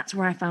 And that's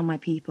where I found my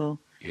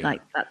people. Yeah.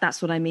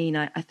 That's what I mean.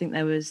 I think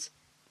there was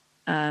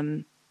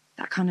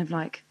that kind of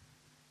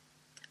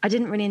I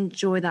didn't really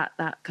enjoy that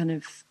kind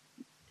of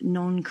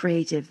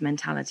non-creative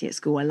mentality at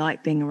school. I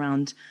like being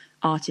around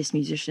artists,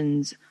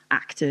 musicians,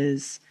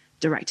 actors,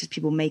 directors,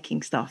 people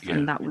making stuff. Yeah.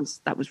 And that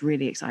was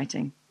really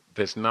exciting.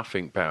 There's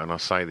nothing better, and I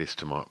say this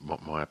to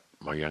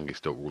my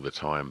youngest daughter all the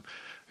time,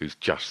 who's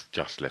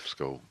just left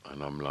school,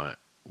 and I'm like,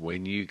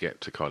 when you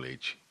get to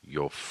college,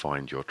 you'll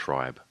find your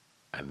tribe,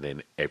 and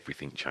then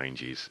everything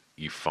changes.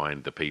 You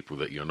find the people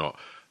that you're not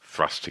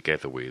thrust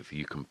together with.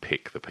 You can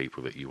pick the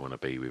people that you want to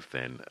be with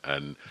then,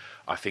 and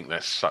I think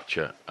that's such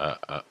a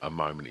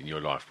moment in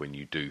your life when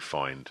you do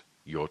find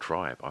your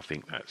tribe. I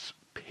think that's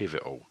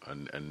pivotal,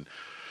 and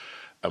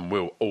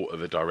will alter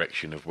the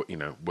direction of what, you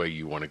know, where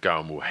you want to go,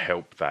 and will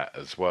help that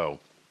as well.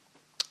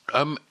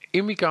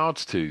 In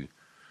regards to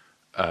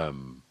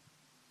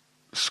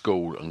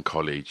school and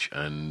college,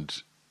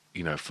 and,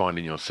 you know,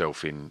 finding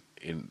yourself in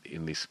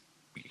this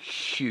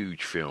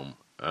huge film,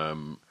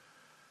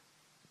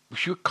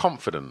 was you a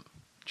confident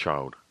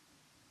child?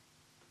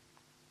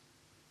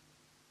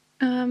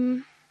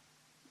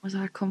 Was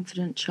I a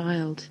confident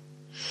child?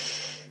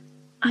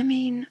 I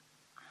mean,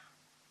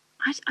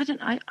 I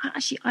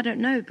don't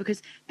know,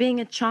 because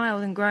being a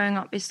child and growing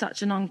up is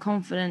such an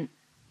unconfident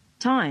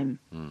time.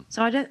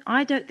 So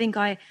I don't think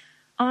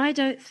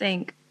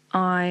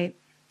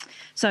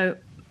so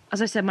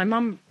as I said, my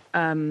mum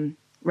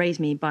raised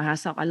me by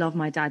herself. I love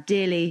my dad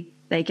dearly.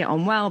 They get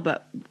on well,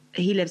 but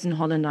he lives in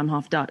Holland. I'm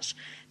half Dutch.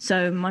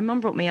 So my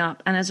mum brought me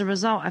up, and as a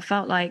result, I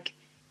felt like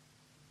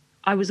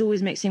I was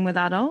always mixing with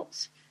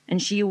adults.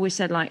 And she always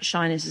said, like,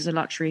 shyness is a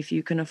luxury if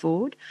you can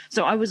afford.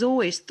 So I was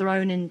always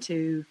thrown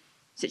into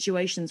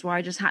situations where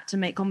I just had to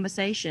make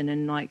conversation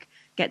and, like,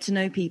 get to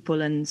know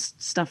people and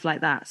stuff like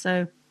that.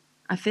 So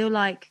I feel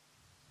like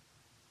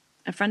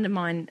a friend of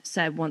mine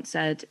once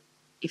said,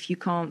 if you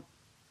can't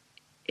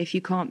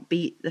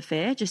beat the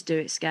fear, just do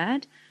it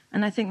scared.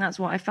 And I think that's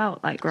what I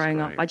felt like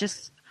growing up. I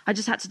just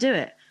had to do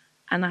it.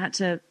 And I had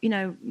to, you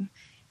know,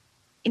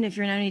 if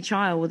you're an only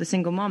child with a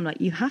single mom, like,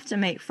 you have to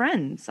make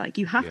friends. Like,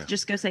 you have to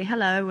just go say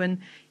hello, and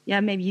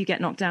maybe you get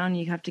knocked down,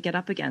 you have to get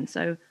up again.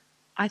 So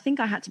I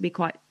think I had to be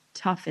quite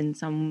tough in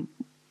some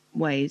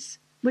ways,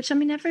 which, I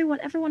mean,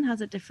 everyone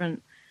has a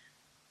different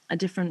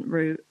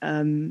route.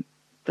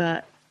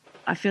 But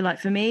I feel like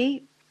for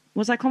me,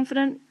 was I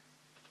confident?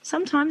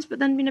 Sometimes, but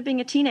then, you know,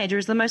 being a teenager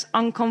is the most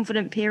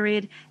unconfident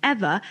period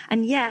ever.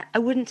 And yet I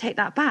wouldn't take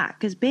that back,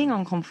 because being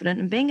unconfident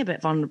and being a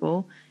bit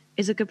vulnerable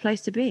is a good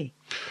place to be.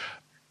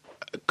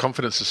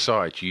 Confidence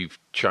aside, you've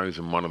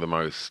chosen one of the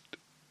most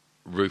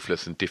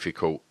ruthless and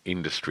difficult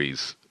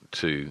industries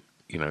to,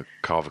 you know,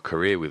 carve a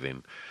career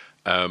within.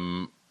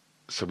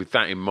 So with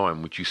that in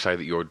mind, would you say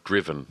that you're a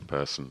driven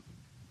person?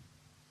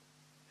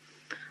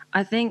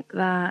 I think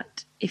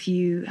that if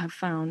you're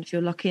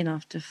lucky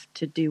enough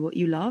to do what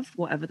you love,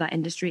 whatever that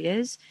industry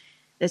is,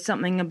 there's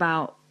something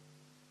about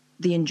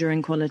the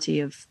enduring quality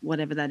of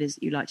whatever that is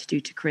that you like to do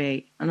to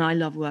create. And I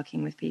love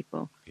working with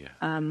people.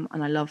 And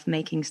I love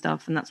making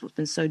stuff. And that's what's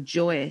been so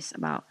joyous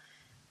about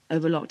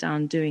over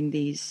lockdown, doing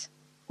these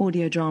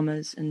audio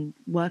dramas and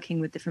working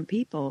with different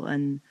people.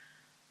 And,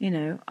 you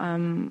know,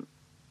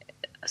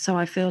 so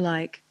I feel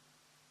like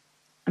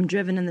I'm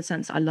driven in the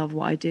sense that I love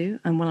what I do.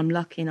 And when I'm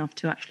lucky enough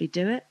to actually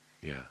do it,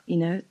 you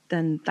know,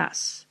 then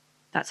that's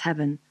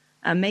heaven.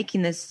 And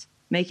making this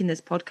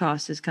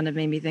podcast has kind of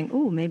made me think,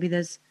 oh, maybe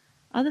there's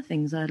other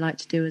things I'd like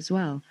to do as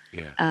well.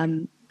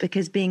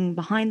 Because being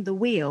behind the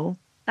wheel,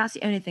 that's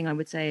the only thing I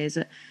would say is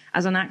that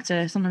as an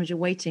actor, sometimes you're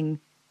waiting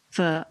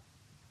for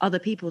other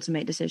people to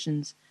make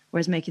decisions.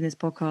 Whereas making this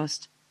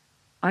podcast,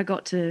 I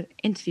got to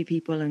interview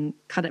people and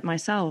cut it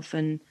myself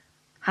and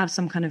have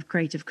some kind of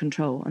creative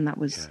control. And that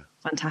was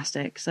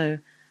fantastic. So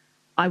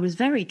I was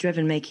very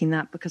driven making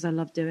that because I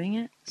love doing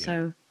it.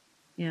 So,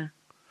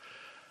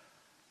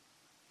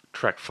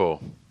 Track 4,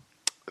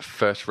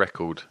 first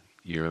record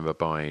you remember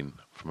buying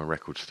from a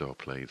record store,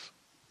 please.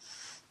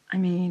 I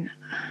mean,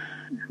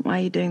 why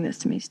are you doing this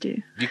to me,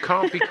 Stu? You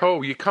can't be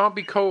cool. You can't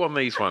be cool on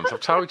these ones. I've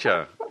told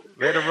you.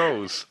 They're the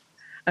rules.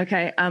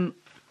 Okay.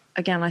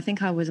 Again, I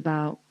think I was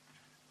about,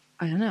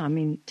 I don't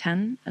know,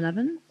 10,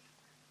 11.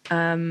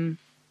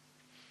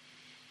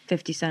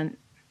 50 Cent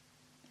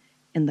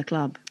in the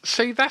club.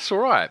 See, that's all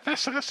right.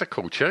 That's a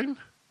cool tune.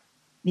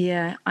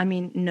 Yeah, I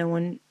mean, no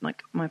one,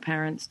 like my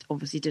parents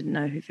obviously didn't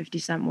know who 50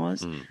 Cent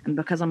was. And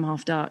because I'm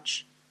half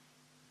Dutch,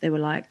 they were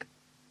like,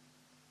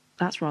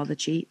 that's rather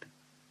cheap.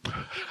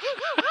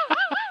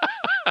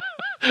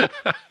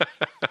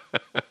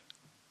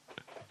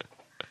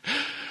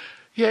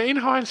 Yeah, in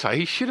hindsight,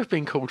 he should have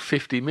been called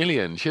 50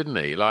 million, shouldn't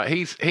he? Like,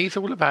 he's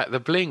all about the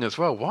bling as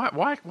well.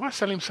 Why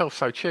sell himself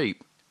so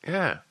cheap?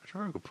 Yeah, that's a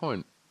very good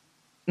point.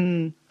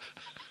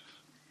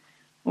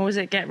 What was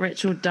it? Get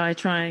rich or die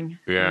trying.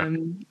 Yeah.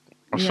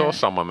 I saw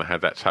someone that had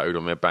that tattooed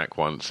on their back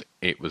once.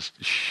 It was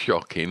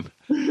shocking.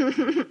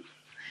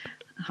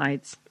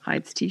 Hyde's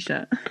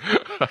t-shirt.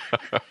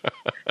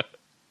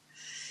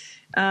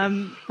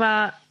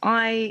 But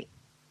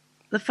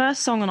the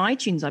first song on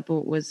iTunes I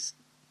bought was,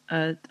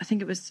 I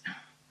think it was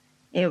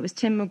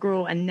Tim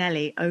McGraw and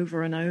Nelly,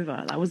 Over and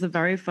Over. That was the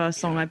very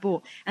first song I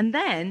bought. And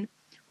then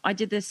I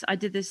did this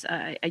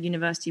at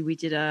university. We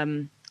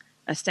did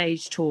a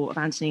stage tour of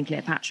Antony and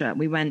Cleopatra.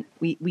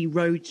 We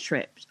road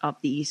tripped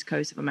up the East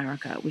Coast of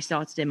America. We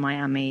started in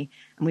Miami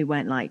and we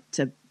went like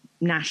to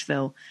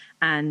Nashville,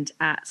 and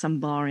at some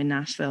bar in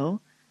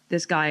Nashville,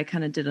 this guy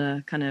kind of did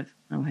a kind of,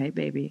 oh, hey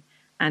baby.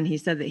 And he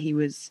said that he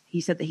was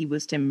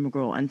Tim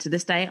McGraw. And to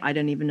this day, I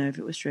don't even know if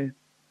it was true.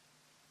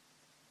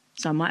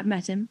 So I might have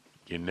met him.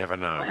 You never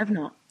know. I have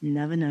not.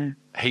 Never know.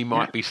 He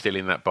might be still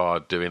in that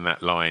bar doing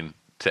that line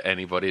to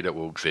anybody that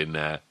walks in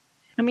there.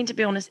 I mean, to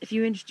be honest, if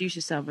you introduce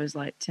yourself as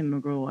like Tim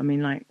McGraw, I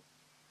mean, like,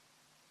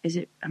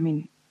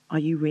 are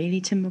you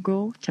really Tim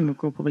McGraw? Tim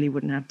McGraw probably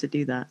wouldn't have to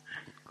do that.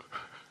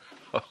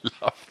 I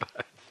love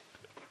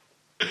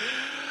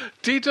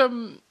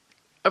that.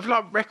 Have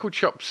like record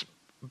shops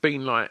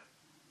been like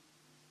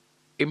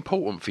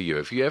important for you?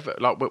 Have you ever,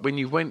 like, when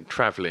you went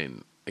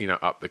travelling, you know,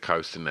 up the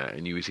coast and that,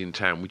 and you was in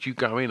town, would you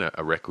go in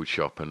a record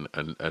shop and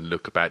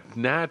look about?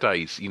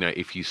 Nowadays, you know,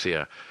 if you see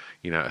a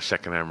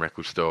second-hand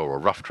record store or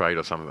Rough Trade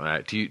or something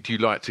like that, do you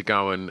like to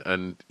go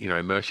and you know,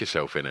 immerse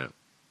yourself in it?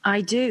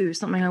 I do.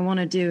 Something I want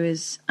to do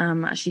is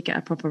actually get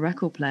a proper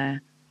record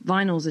player.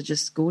 Vinyls are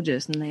just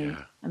gorgeous, and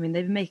they've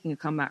been making a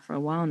comeback for a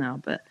while now,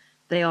 but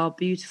they are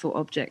beautiful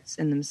objects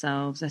in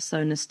themselves. They're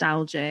so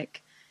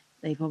nostalgic.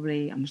 They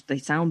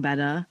sound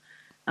better.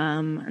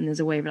 And there's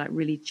a way of like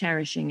really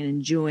cherishing and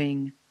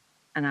enjoying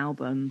an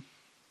album.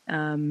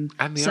 And the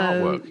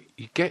artwork,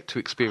 you get to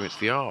experience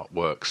the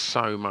artwork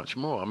so much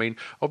more. I mean,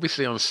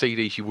 obviously on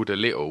CDs you would a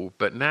little,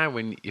 but now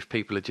if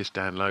people are just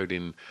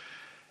downloading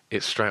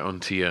it straight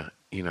onto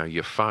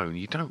your phone,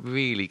 you don't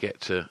really get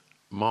to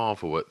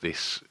marvel at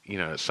this, you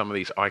know, some of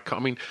these icon.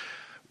 I mean,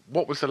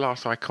 what was the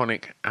last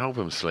iconic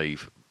album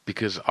sleeve?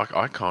 Because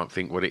I can't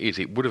think what it is.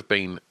 It would have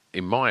been,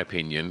 in my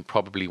opinion,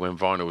 probably when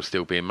vinyl was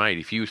still being made.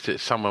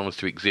 If someone was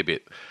to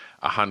exhibit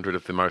 100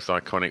 of the most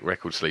iconic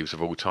record sleeves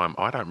of all time,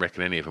 I don't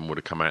reckon any of them would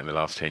have come out in the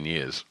last 10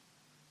 years.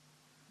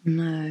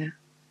 No.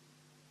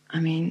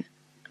 I mean,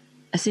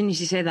 as soon as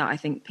you say that, I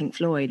think Pink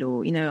Floyd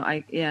or, you know,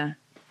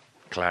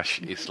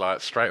 Clash, it's like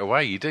straight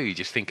away you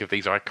just think of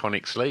these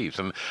iconic sleeves.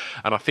 And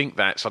I think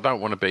I don't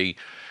want to be,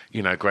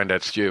 you know,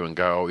 Grandad Stu and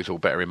go, oh, it's all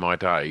better in my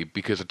day,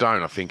 because I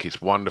don't. I think it's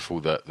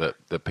wonderful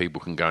that people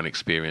can go and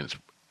experience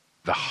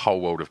the whole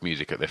world of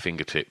music at their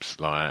fingertips.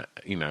 Like,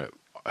 you know,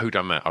 who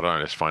done that? I don't know,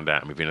 let's find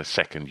out. And within a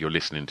second, you're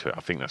listening to it.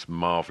 I think that's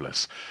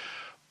marvellous.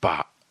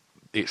 But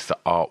it's the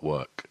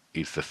artwork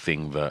is the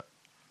thing that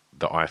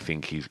I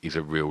think is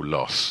a real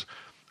loss.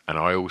 And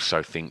I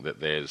also think that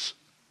there's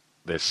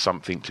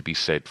something to be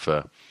said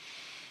for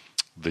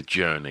the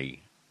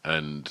journey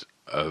and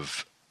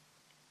of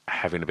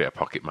having a bit of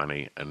pocket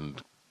money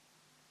and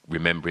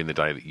remembering the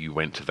day that you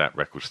went to that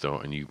record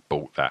store and you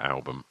bought that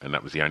album, and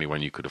that was the only one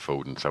you could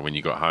afford. And so when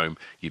you got home,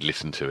 you'd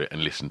listen to it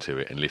and listen to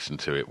it and listen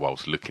to it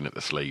whilst looking at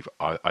the sleeve.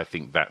 I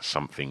think that's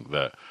something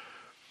that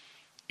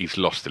is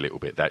lost a little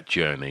bit, that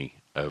journey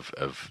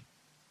of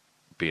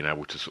being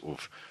able to sort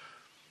of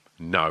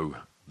know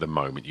the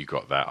moment you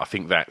got that. I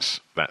think that's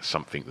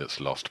something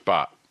that's lost,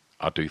 but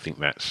I do think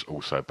that's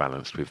also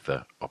balanced with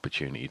the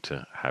opportunity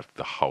to have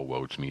the whole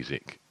world's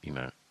music, you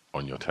know,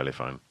 on your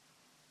telephone.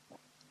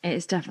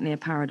 It's definitely a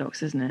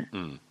paradox, isn't it?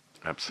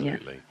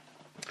 Absolutely.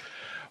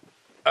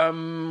 Yeah.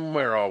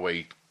 Where are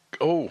we?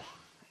 Oh,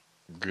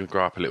 we're going to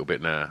grow up a little bit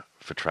now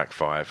for track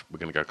 5. We're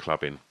going to go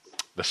clubbing.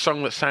 The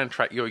song that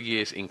soundtracked your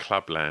years in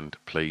clubland,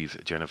 please,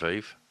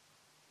 Genevieve.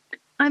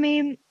 I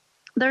mean,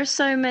 there are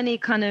so many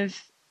classic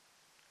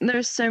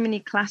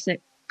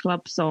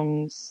club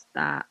songs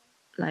that,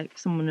 like,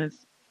 someone of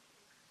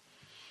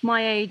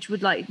my age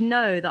would like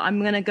know that I'm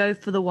going to go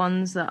for the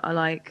ones that are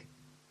like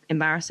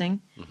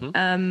embarrassing.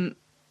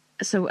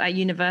 So at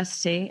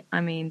university,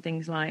 I mean,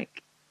 things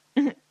like,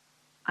 I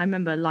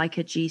remember Like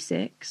a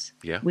G6.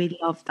 Yeah. We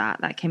loved that.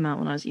 That came out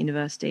when I was at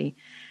university.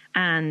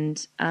 And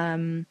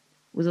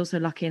was also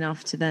lucky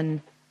enough to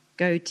then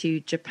go to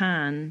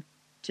Japan,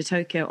 to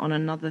Tokyo on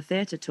another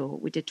theatre tour.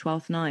 We did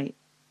 12th Night.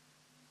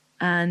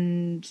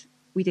 And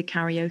we did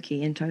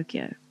karaoke in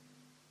Tokyo.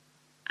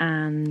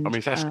 And I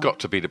mean, that's got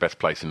to be the best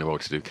place in the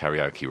world to do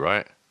karaoke,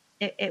 right?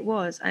 It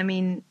was. I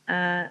mean,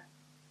 I'm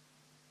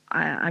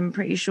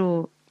pretty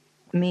sure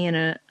me and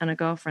a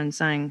girlfriend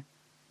sang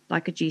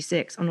Like a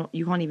G6.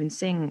 You can't even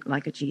sing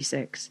Like a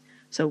G6.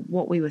 So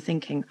what we were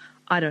thinking,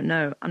 I don't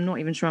know. I'm not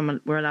even sure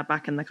we're allowed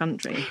back in the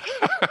country.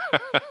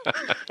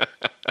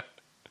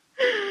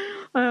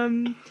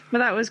 But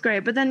that was great.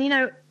 But then, you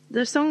know,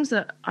 the songs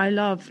that I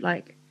love,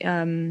 like,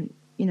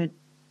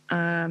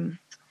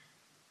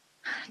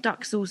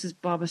 Duck Sauce's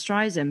Barbra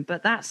Streisand,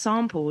 but that's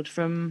sampled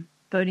from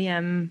Boney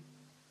M.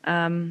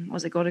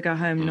 Was it Gotta Go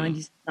Home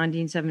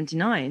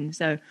 1979?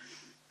 So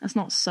that's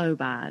not so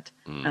bad.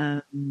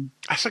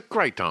 That's a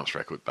great dance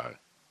record, though.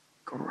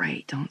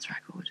 Great dance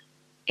record.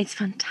 It's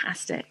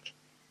fantastic.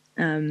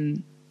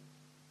 Do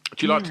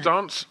you like to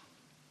dance?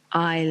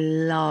 I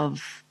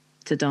love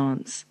to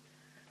dance.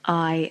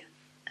 I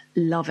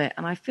love it.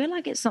 And I feel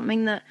like it's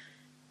something that,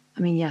 I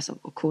mean, yes,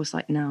 of course,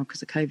 like now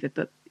because of COVID,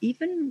 but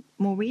even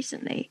more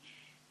recently,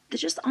 there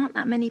just aren't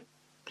that many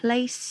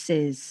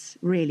places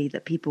really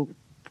that people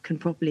can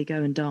properly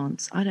go and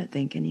dance. I don't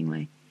think,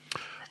 anyway.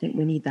 I think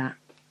we need that.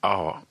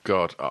 Oh,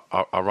 God.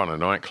 I run a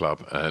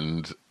nightclub,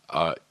 and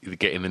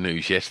getting the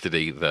news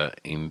yesterday that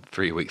in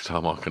 3 weeks'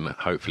 time I can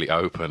hopefully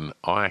open.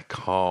 I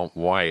can't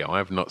wait.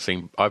 I've not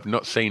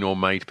seen or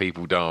made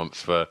people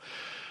dance for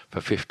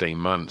 15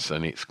 months,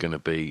 and it's going to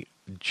be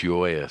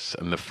joyous.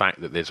 And the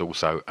fact that there's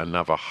also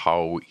another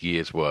whole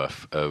year's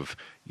worth of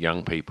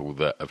young people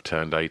that have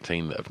turned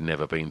 18 that have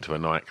never been to a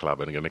nightclub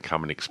and are going to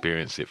come and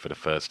experience it for the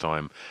first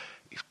time,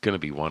 it's going to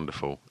be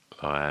wonderful.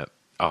 Oh,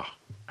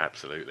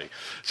 absolutely.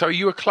 So are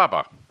you a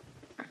clubber?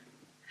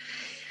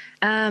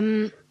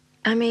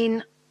 I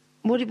mean,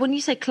 when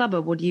you say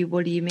clubber, what do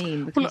you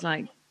mean? Because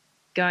like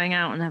going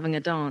out and having a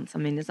dance, I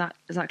mean, is that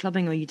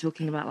clubbing, or are you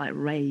talking about like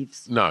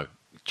raves? No,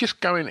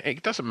 just going.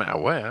 It doesn't matter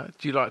where.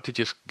 Do you like to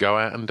just go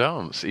out and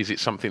dance? Is it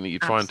something that you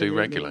try and do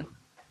regularly?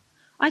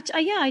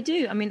 Yeah, I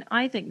do. I mean,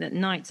 I think that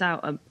nights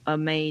out are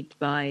made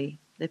by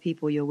the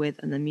people you're with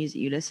and the music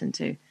you listen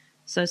to.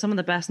 So some of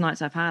the best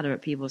nights I've had are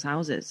at people's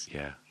houses.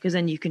 Yeah. Because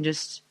then you can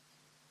just,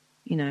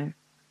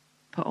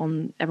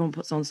 everyone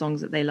puts on songs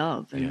that they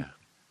love, and you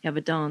have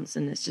a dance,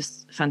 and it's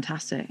just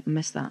fantastic. I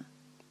miss that.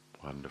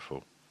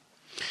 Wonderful.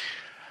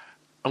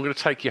 I'm going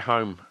to take you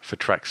home for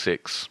track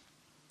 6,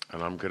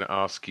 and I'm going to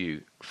ask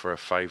you for a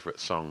favourite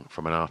song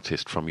from an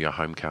artist from your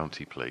home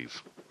county,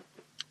 please.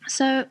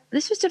 So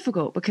this was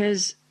difficult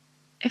because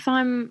if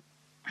I'm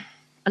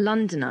a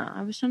Londoner,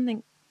 I was trying to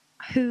think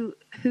who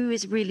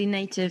is really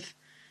native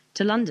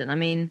to London. I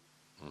mean,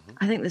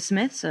 I think the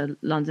Smiths are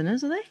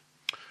Londoners, are they?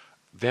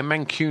 They're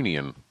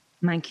Mancunian.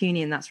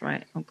 Mancunian, that's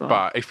right. Oh, God.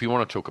 But if you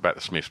want to talk about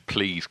the Smiths,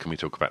 please can we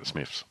talk about the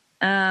Smiths?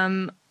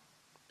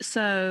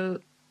 So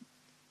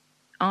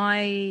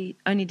I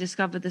only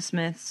discovered the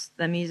Smiths,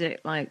 their music,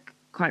 like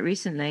quite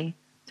recently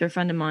through a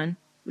friend of mine,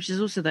 which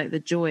is also like the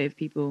joy of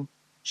people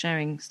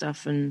sharing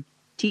stuff and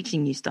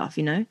teaching you stuff,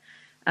 but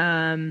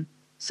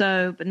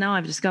now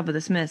I've discovered the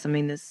Smiths. I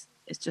mean, it's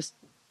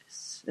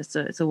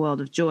a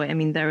world of joy. I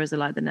mean, there is a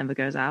light that never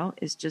goes out.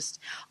 It's just,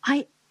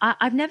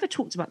 I've never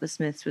talked about the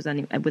Smiths with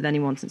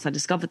anyone since I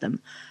discovered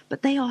them,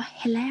 but they are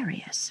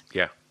hilarious.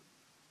 Yeah.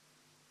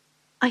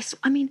 I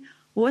mean,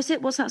 what's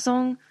that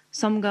song?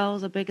 Some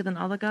girls are bigger than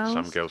other girls.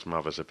 Some girls'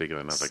 mothers are bigger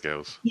than other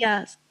girls.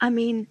 Yes. I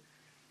mean,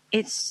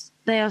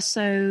 they are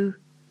so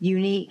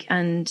unique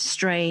and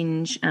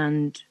strange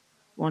and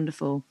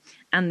wonderful.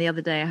 And the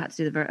other day I had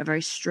to do a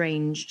very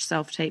strange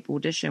self-tape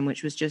audition,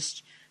 which was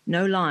just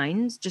no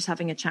lines, just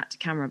having a chat to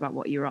camera about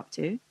what you're up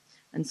to.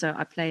 And so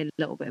I played a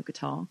little bit of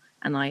guitar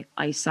and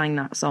I sang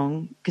that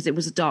song because it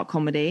was a dark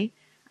comedy,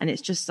 and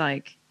it's just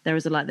like, there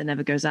is a light that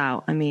never goes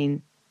out. I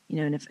mean,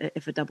 and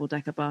if a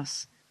double-decker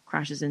bus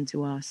crashes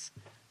into us,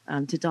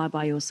 to die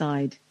by your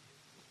side.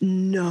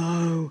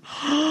 No.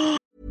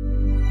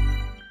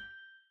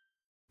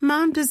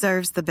 Mom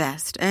deserves the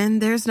best,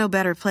 and there's no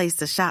better place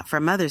to shop for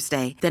Mother's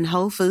Day than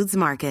Whole Foods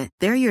Market.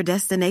 They're your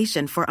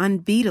destination for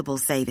unbeatable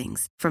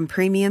savings, from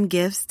premium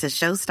gifts to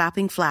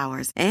show-stopping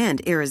flowers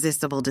and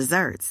irresistible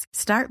desserts.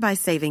 Start by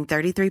saving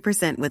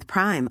 33% with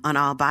Prime on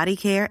all body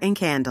care and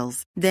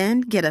candles.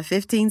 Then get a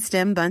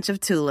 15-stem bunch of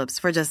tulips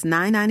for just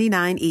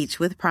 $9.99 each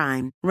with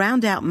Prime.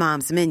 Round out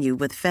Mom's menu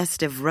with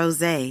festive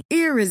rosé,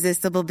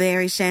 irresistible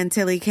berry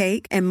chantilly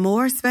cake, and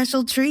more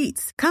special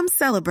treats. Come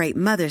celebrate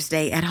Mother's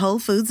Day at Whole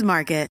Foods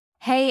Market.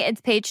 Hey, it's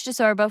Paige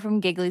DeSorbo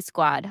from Giggly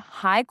Squad.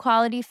 High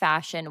quality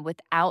fashion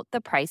without the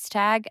price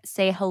tag.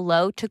 Say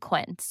hello to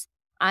Quince.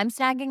 I'm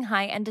snagging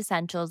high-end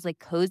essentials like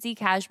cozy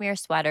cashmere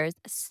sweaters,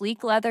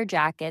 sleek leather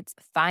jackets,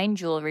 fine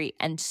jewelry,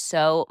 and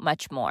so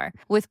much more.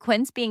 With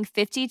Quince being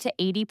 50 to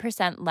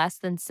 80% less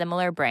than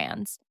similar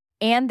brands.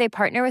 And they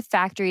partner with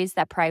factories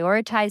that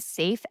prioritize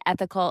safe,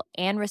 ethical,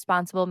 and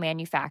responsible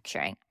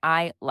manufacturing.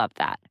 I love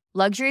that.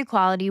 Luxury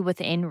quality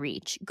within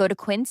reach. Go to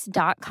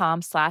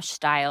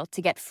quince.com/style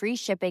to get free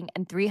shipping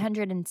and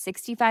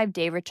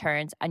 365-day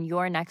returns on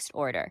your next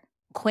order.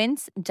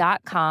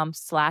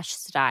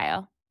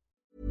 Quince.com/style.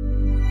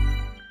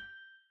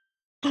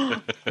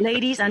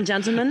 Ladies and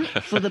gentlemen,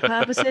 for the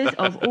purposes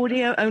of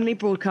audio-only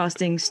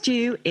broadcasting,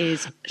 Stu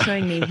is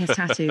showing me his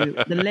tattoo,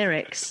 the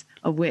lyrics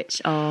of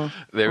which are...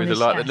 There is a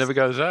light that never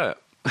goes out.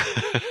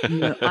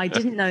 No, I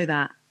didn't know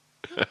that.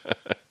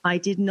 I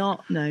did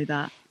not know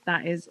that.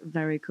 That is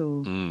very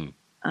cool.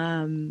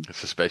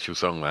 It's a special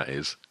song, that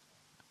is.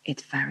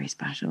 It's very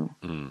special.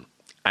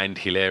 And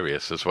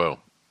hilarious as well.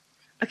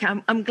 Okay,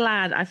 I'm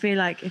glad. I feel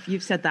like if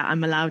you've said that,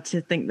 I'm allowed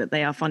to think that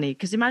they are funny.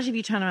 Because imagine if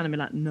you turn around and be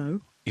like, no,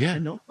 they're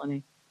not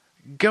funny.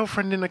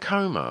 Girlfriend in a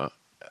Coma,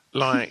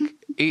 like,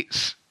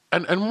 it's...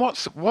 And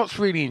what's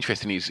really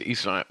interesting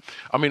is like,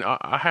 I mean,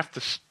 I have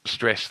to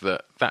stress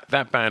that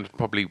band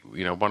probably,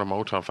 one of my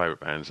all-time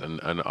favourite bands,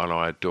 and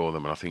I adore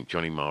them, and I think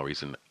Johnny Marr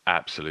is an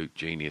absolute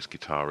genius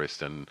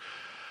guitarist,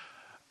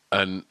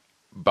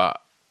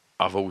 but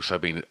I've also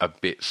been a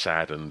bit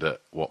saddened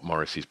at what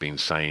Morrissey's been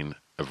saying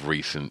of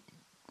recent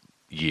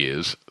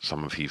years.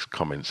 Some of his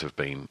comments have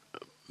been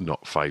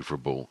not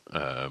favourable,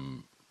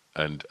 and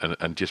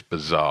just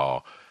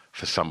bizarre.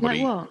 For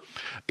somebody, like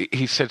what?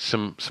 He said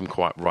some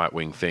quite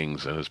right-wing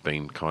things and has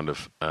been kind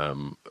of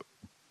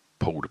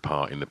pulled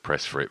apart in the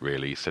press for it.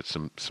 Really, he said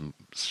some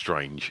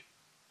strange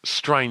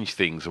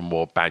things and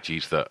wore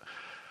badges that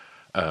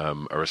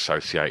are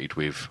associated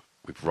with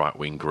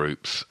right-wing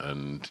groups,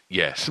 and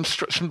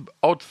some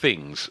odd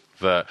things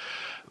that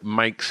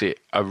makes it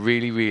a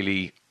really,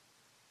 really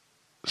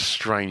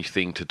strange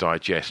thing to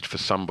digest for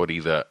somebody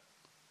that,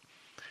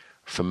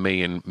 for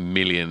me and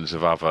millions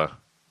of other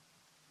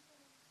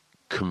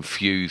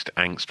confused,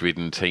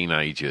 angst-ridden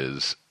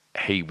teenagers,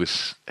 he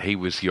was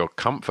your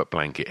comfort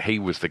blanket. He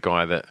was the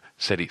guy that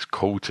said it's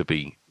cool to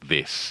be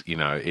this,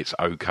 it's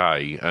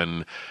okay.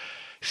 And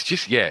it's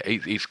just,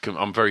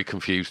 I'm very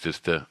confused as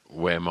to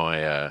where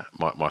my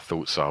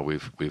thoughts are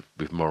with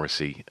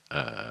Morrissey,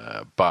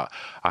 but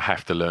I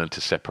have to learn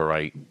to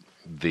separate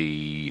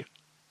the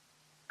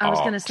I was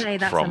going to say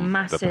that's a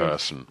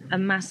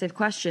massive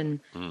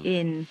question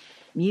in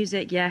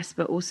music, yes,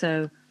 but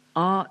also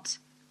art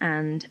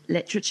and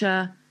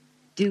literature.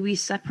 Can we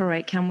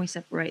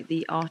separate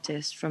the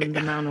artist from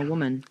the man or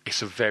woman?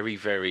 It's a very,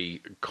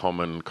 very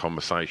common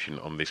conversation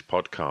on this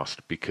podcast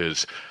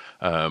because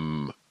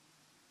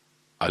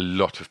a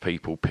lot of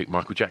people pick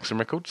Michael Jackson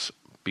records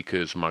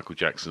because Michael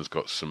Jackson's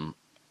got some,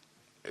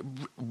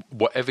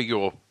 whatever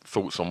your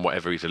thoughts on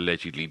whatever he's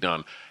allegedly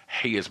done,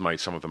 he has made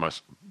some of the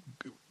most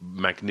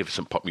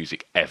magnificent pop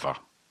music ever.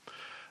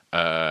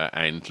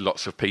 And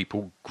lots of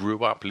people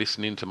grew up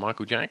listening to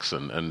Michael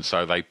Jackson, and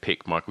so they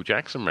pick Michael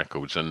Jackson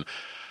records, and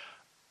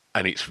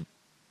it's,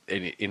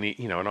 and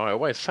I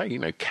always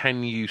say,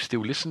 can you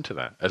still listen to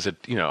that as a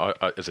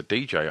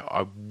DJ?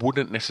 I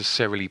wouldn't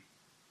necessarily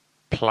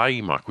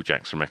play Michael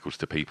Jackson records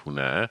to people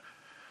now,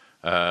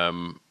 but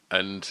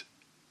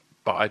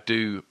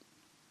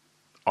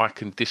I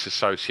can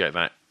disassociate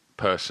that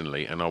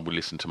personally, and I will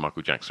listen to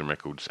Michael Jackson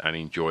records and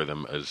enjoy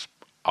them as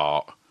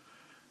art,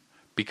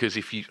 because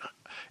it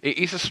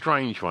is a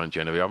strange one,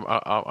 Genevieve.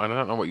 I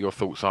don't know what your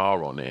thoughts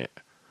are on it,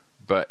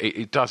 but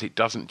it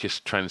doesn't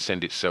just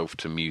transcend itself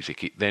to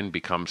music. It then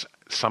becomes,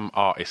 some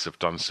artists have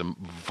done some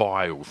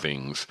vile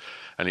things,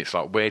 and it's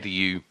like, where do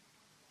you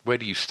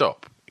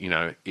stop?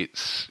 Do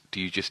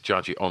you just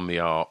judge it on the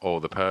art or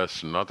the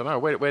person? I don't know.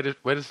 Where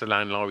does the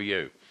line lie with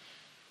you?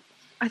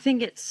 I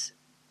think it's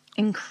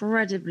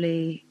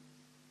incredibly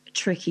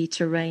tricky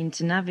terrain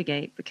to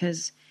navigate,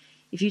 because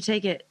if you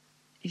take that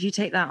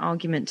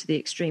argument to the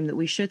extreme that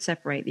we should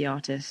separate the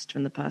artist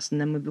from the person,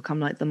 then we become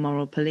like the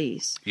moral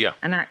police. Yeah.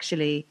 And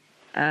actually,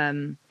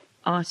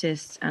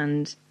 artists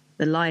and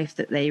the life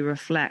that they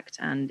reflect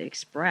and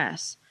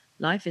express,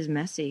 life is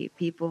messy.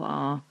 People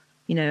are,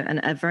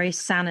 a very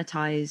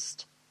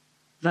sanitized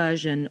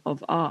version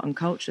of art and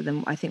culture,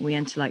 then I think we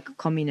enter like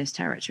communist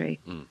territory.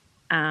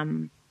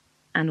 And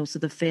also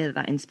the fear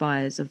that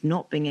inspires of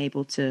not being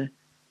able to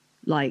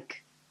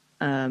like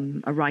a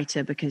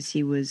writer because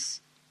he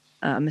was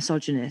a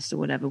misogynist or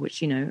whatever,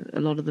 which, a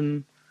lot of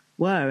them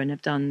were and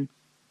have done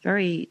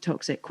very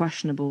toxic,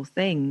 questionable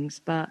things.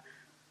 But,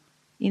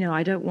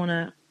 I don't want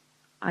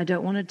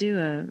to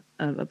do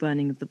a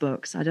burning of the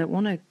books. I don't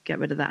want to get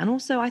rid of that. And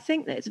also I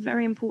think that it's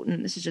very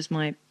important. This is just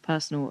my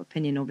personal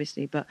opinion,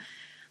 obviously, but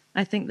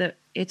I think that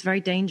it's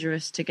very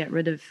dangerous to get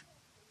rid of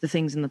the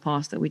things in the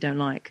past that we don't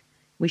like.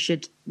 We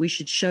should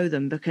show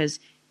them, because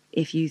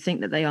if you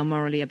think that they are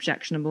morally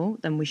objectionable,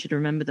 then we should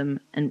remember them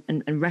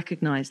and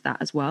recognize that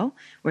as well.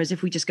 Whereas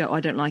if we just go,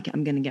 I don't like it,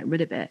 I'm going to get rid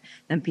of it,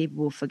 then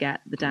people will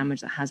forget the damage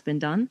that has been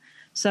done.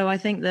 So I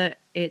think that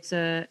it's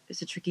a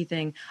tricky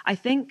thing. I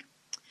think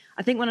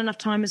when enough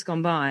time has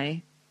gone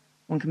by,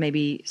 one can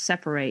maybe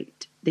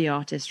separate the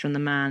artist from the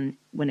man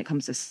when it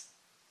comes to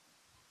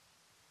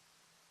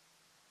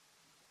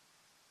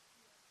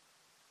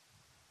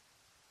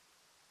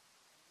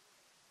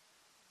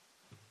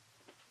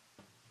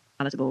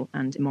palatable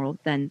and immoral,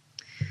 then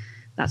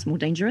that's more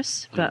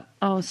dangerous. But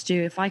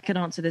Stu, if I could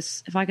answer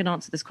this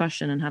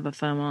question and have a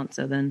firm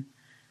answer, then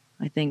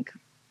I think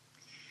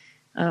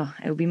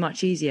it would be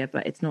much easier.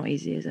 But it's not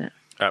easy, is it?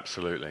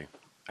 Absolutely.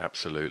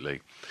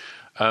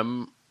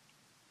 I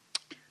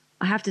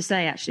have to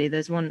say, actually,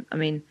 there's one. I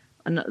mean,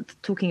 I'm not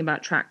talking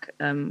about track.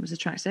 Was it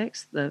track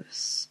 6? The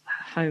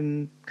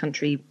home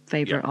country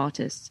favorite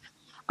artists.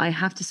 I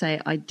have to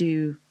say, I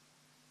do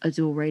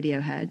adore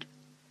Radiohead.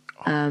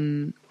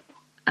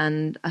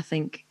 And I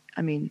think,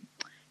 I'm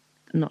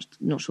not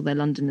sure they're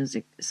Londoners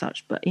as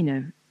such, but,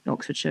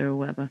 Oxfordshire or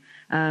whatever.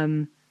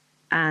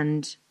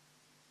 And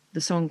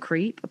the song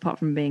Creep, apart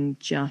from being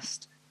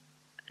just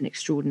an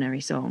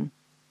extraordinary song,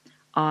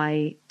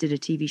 I did a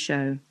TV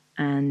show,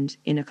 and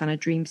in a kind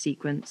of dream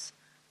sequence,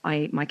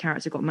 my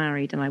character got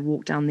married, and I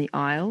walked down the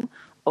aisle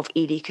of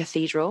Ely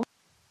Cathedral,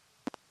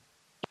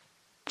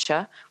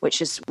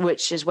 which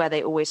is where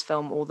they always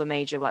film all the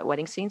major like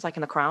wedding scenes, like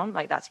in The Crown.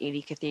 Like that's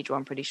Ely Cathedral,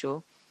 I'm pretty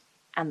sure.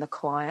 And the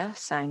choir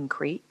sang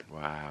Creep.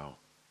 Wow.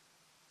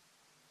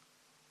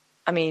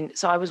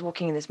 So I was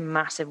walking in this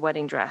massive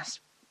wedding dress,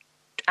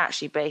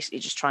 actually basically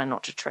just trying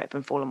not to trip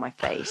and fall on my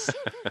face.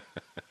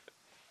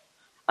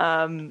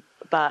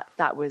 But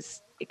that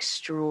was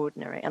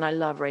extraordinary. And I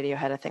love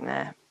Radiohead. I think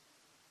they're,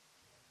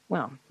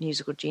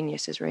 musical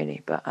geniuses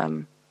really. But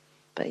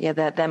yeah,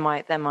 they're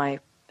my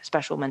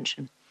special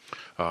mention.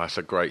 Oh, that's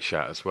a great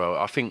shout as well.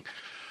 I think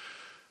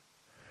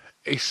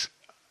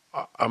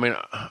I mean,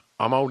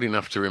 I'm old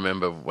enough to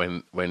remember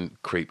when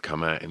Creep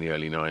come out in the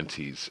early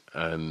 90s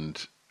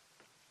and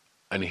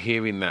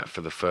hearing that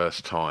for the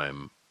first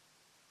time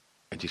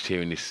and just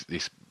hearing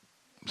this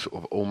sort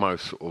of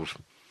almost sort of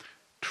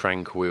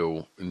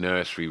tranquil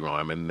nursery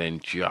rhyme and then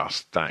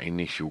just that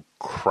initial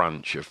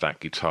crunch of that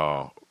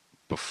guitar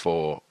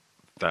before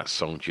that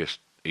song just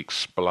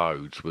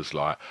explodes was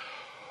like,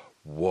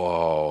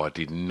 whoa, I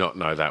did not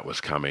know that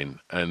was coming.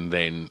 And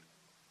then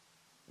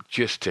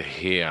just to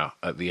hear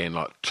at the end,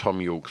 like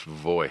Tom York's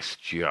voice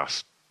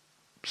just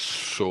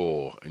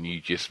soar, and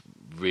you just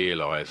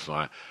realise,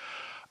 like,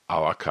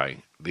 oh, okay,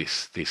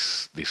 this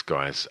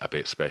guy's a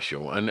bit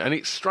special. And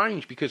it's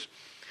strange because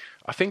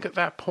I think at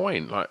that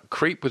point, like,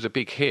 Creep was a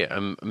big hit,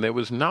 and there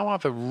was no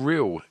other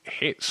real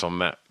hits on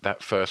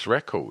that first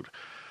record.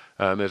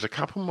 There's a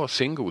couple more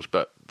singles,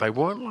 but they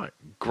weren't like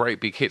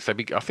great big hits. I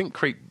think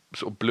Creep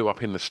sort of blew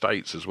up in the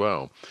States as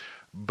well.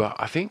 But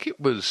I think it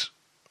was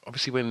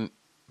obviously when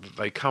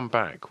they come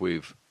back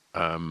with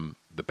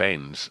the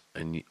Bends,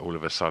 and all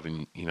of a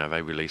sudden, you know,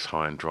 they release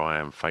High and Dry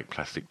and Fake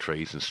Plastic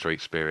Trees and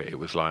Street Spirit. It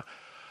was like,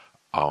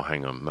 oh,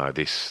 hang on, no,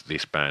 this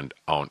band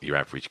aren't your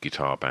average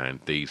guitar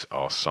band. These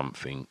are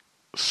something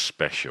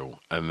special.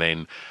 And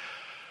then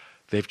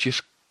they've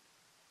just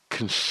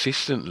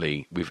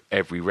consistently, with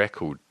every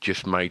record,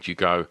 just made you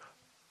go,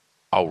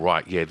 oh,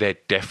 right, yeah, they're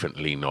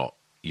definitely not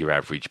your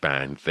average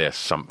band. They're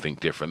something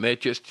different. They're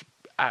just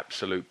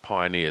absolute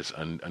pioneers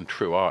and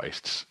true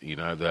artists, you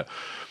know, that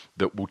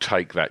will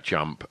take that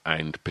jump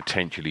and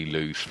potentially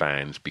lose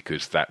fans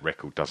because that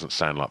record doesn't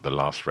sound like the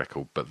last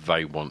record, but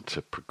they want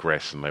to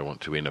progress and they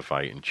want to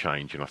innovate and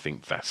change, and I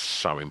think that's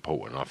so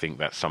important. I think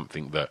that's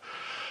something that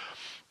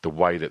the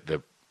way that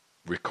the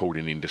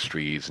recording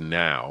industry is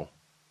now,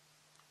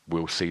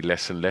 we'll see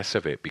less and less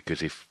of it,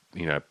 because if,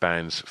 you know,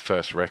 band's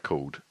first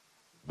record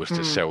was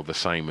to sell the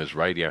same as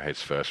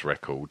Radiohead's first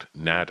record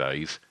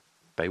nowadays,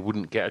 they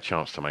wouldn't get a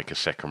chance to make a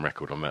second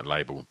record on that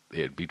label.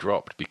 It'd be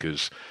dropped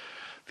because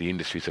the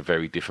industry's a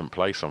very different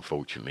place,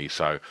 unfortunately.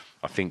 So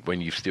I think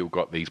when you've still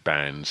got these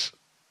bands,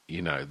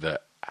 you know,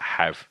 that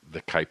have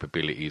the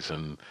capabilities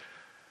and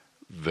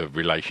the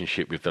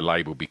relationship with the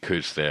label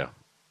because they're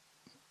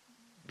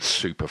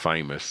super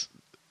famous,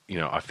 you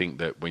know, I think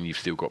that when you've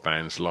still got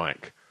bands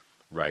like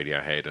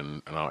Radiohead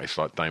and artists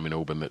like Damon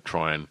Albarn that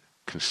try and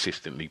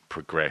consistently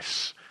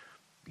progress,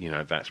 you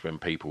know, that's when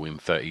people in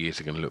 30 years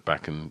are going to look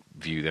back and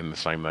view them the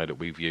same way that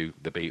we view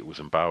the Beatles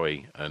and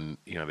Bowie and,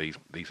 you know,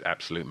 these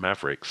absolute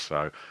mavericks.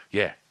 So,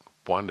 yeah,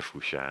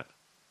 wonderful shout.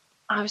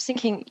 I was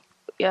thinking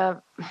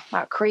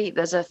about Creep.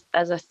 There's a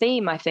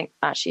theme, I think,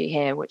 actually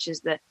here, which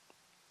is that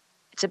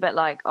it's a bit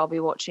like I'll Be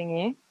Watching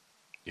You.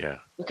 Yeah.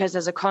 Because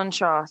there's a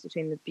contrast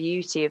between the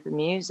beauty of the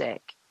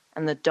music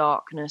and the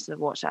darkness of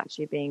what's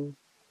actually being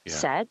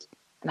said.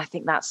 And I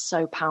think that's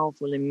so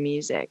powerful in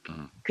music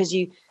because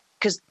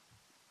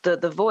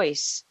the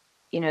voice,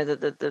 you know,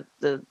 the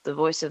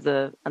voice of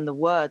and the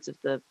words of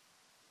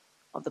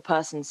the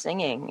person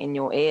singing in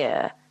your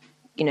ear,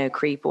 you know,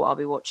 Creep or I'll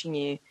Be Watching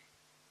You.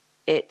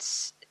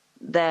 It's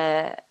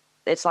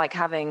like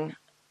having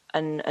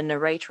a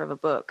narrator of a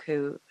book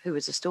who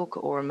is a stalker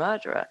or a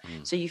murderer.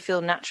 So you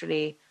feel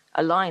naturally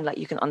aligned, like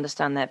you can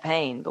understand their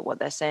pain, but what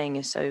they're saying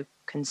is so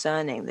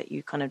concerning that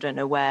you kind of don't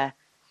know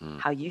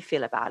how you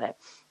feel about it.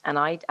 And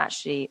I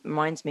actually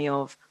reminds me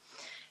of,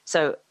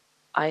 so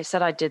I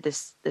said I did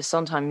this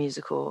Sondheim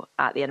musical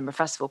at the Edinburgh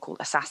Festival called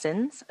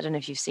Assassins. I don't know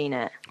if you've seen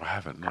it. I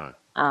haven't, no.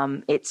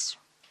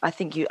 I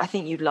think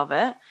you'd love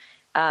it.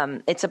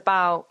 It's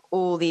about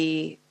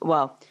a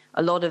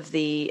lot of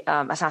the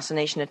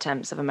assassination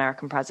attempts of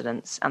American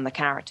presidents and the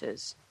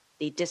characters,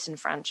 the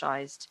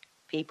disenfranchised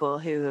people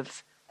who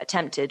have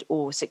attempted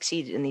or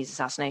succeeded in these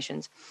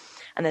assassinations.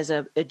 And there's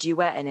a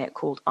duet in it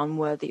called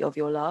Unworthy of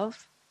Your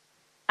Love.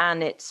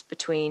 And it's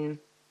between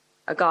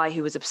a guy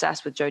who was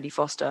obsessed with Jodie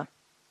Foster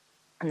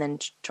and then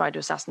tried to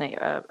assassinate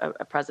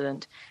a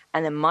president.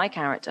 And then my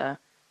character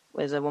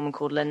was a woman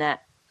called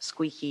Lynette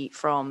Squeaky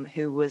From,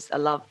 who was the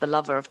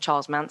lover of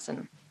Charles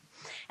Manson.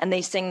 And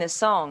they sing this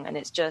song, and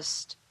it's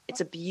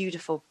a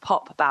beautiful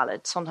pop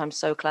ballad, sometimes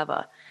so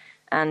clever.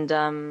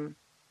 And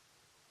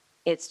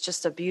it's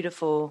just a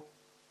beautiful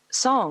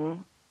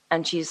song.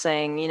 And she's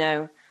saying, you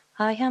know,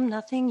 I am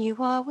nothing, you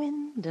are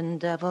wind and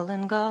devil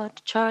and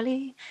God,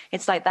 Charlie.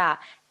 It's like that.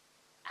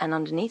 And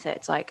underneath it,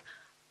 it's like,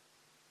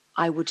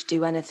 I would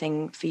do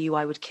anything for you.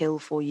 I would kill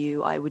for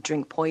you. I would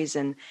drink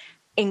poison.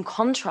 In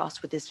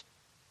contrast with this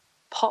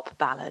pop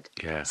ballad.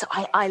 Yeah. So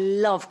I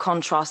love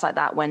contrast like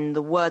that when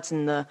the words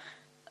and the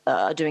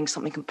are doing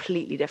something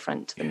completely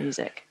different to the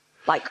music.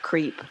 Like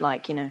Creep,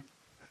 like, you know.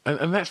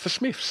 And that's the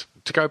Smiths.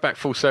 To go back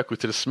full circle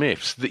to the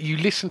Smiths, that you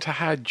listen to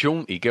how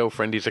jaunty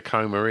Girlfriend in a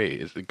Coma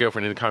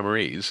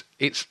is,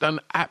 it's an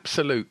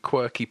absolute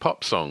quirky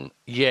pop song,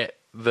 yet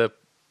the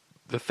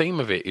theme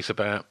of it is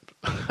about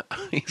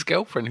his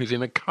girlfriend who's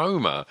in a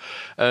coma.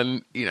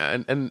 And, you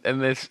know, and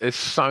there's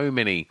so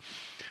many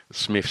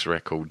Smiths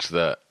records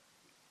that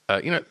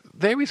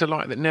There Is a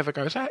Light That Never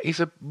Goes Out is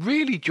a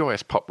really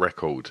joyous pop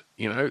record.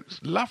 It's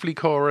lovely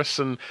chorus,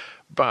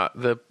 but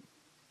the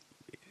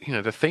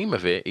theme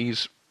of it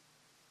is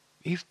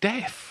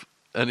death,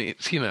 and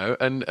it's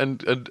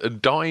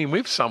and dying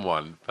with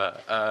someone.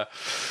 But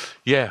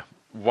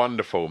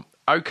wonderful.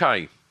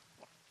 Okay,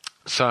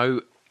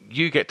 so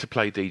you get to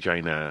play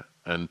DJ now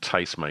and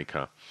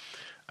tastemaker.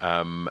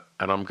 And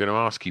I'm going to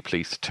ask you,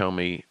 please, to tell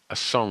me a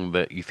song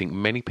that you think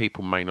many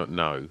people may not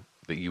know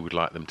that you would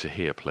like them to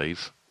hear,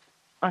 please.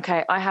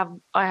 Okay, I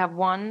have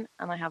one,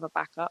 and I have a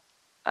backup,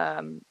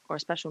 or a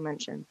special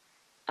mention.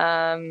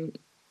 I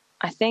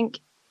think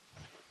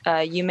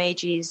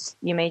Yumeji's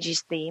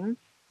theme,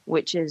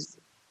 which is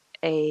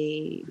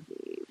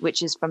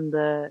from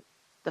the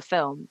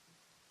film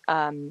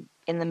In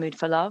the Mood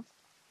for Love.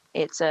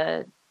 It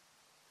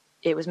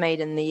was made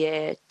in the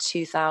year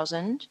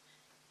 2000.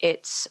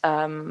 It's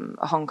a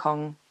Hong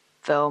Kong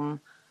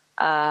film.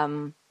 I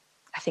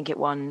think it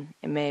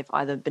may have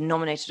either been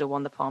nominated or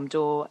won the Palme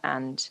d'Or,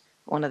 and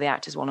one of the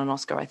actors won an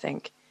Oscar, I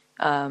think.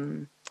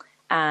 And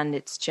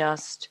it's an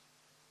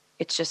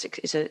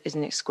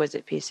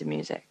exquisite piece of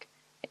music.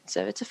 It's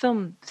a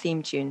film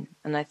theme tune,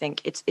 and I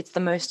think it's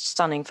the most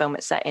stunning film.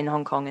 It's set in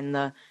Hong Kong in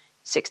the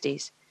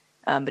 60s,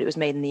 but it was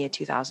made in the year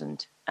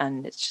 2000,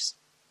 and it's just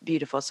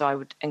beautiful. So I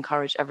would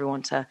encourage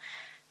everyone to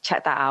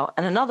check that out.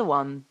 And another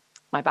one,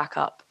 my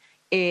backup,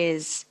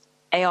 is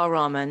A.R.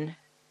 Rahman,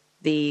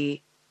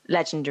 the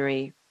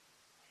legendary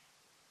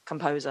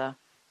composer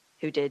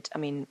who did,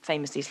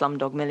 famously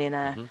Slumdog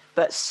Millionaire,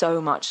 but so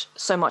much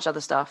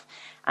other stuff.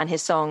 And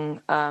his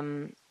song,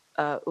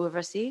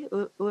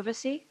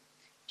 Urvasi.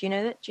 Do you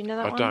know that? Do you know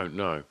that one? I don't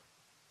know.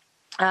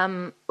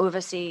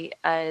 Urvasi,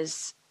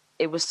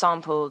 it was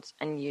sampled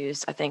and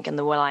used, I think, in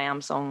the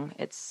will.i.am song,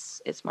 It's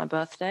My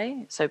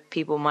Birthday. So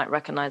people might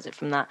recognize it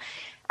from that.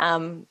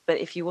 But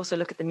if you also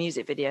look at the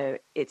music video,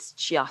 it's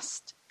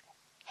just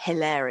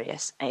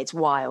hilarious. It's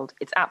wild.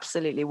 It's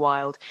absolutely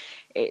wild.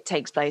 It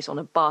takes place on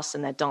a bus,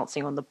 and they're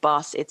dancing on the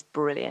bus. It's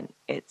brilliant.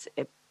 But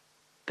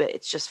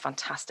it's just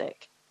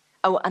fantastic.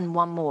 Oh, and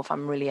one more, if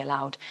I'm really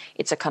allowed.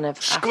 It's a kind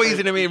of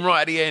squeezing him in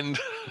right at the end.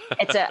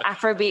 It's an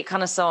Afrobeat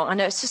kind of song. I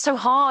know it's just so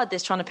hard,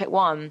 this trying to pick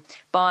one,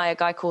 by a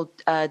guy called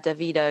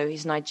Davido.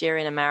 He's a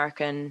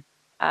Nigerian-American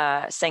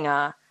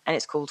singer, and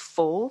it's called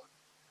Fall.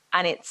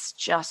 And it's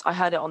just, I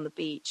heard it on the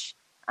beach,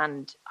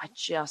 and I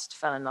just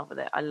fell in love with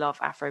it. I love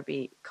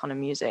Afrobeat kind of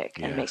music,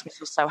 and it makes me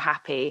feel so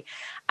happy.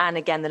 And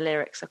again, the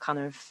lyrics are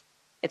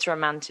it's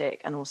romantic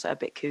and also a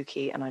bit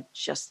kooky, and I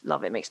just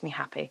love it. It makes me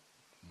happy.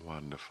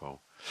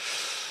 Wonderful.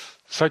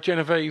 So,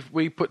 Genevieve,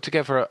 we put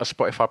together a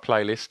Spotify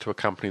playlist to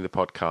accompany the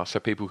podcast so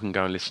people can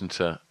go and listen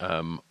to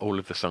all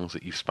of the songs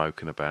that you've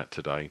spoken about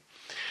today.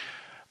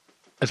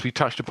 As we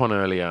touched upon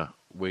earlier,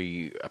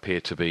 we appear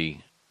to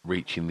be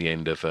reaching the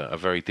end of a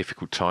very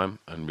difficult time,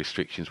 and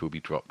restrictions will be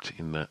dropped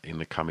in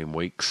the coming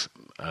weeks.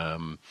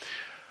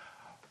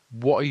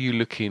 What are you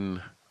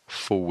looking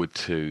forward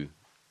to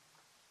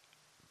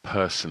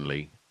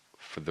personally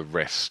for the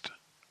rest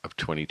of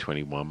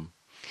 2021?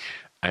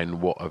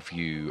 And what have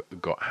you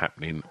got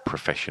happening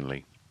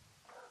professionally?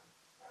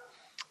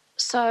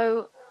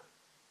 So,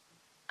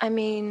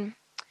 making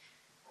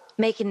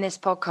this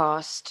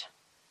podcast,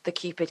 The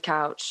Cupid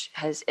Couch,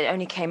 it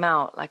only came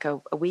out like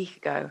a week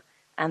ago,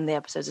 and the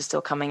episodes are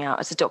still coming out.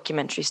 It's a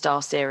documentary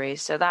style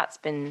series, so that's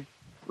been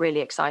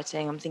really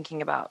exciting. I'm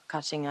thinking about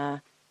cutting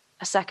a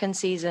second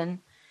season.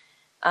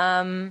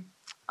 I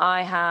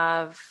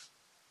have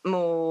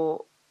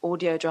more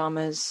audio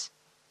dramas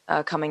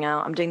coming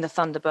out. I'm doing the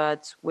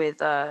Thunderbirds with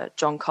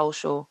John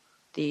Coleshaw,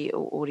 the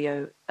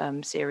audio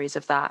series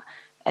of that.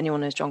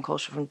 Anyone knows John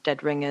Coleshaw from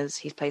Dead Ringers?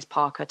 He plays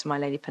Parker to My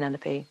Lady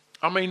Penelope.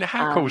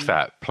 How cool is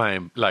that,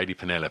 playing Lady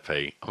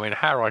Penelope?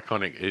 How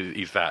iconic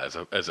is that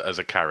as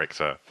a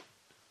character?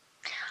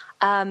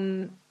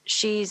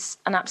 She's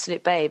an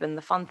absolute babe, and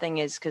the fun thing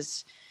is,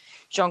 because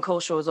John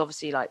Coleshaw is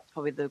obviously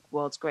probably the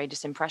world's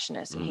greatest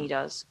impressionist, and he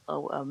does,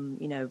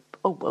 Belady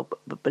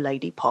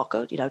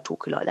Parker,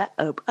 talking like that.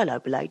 Oh, hello,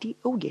 Belady.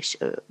 Oh, yes,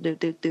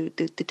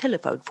 the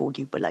telephone for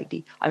you,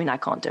 Belady. I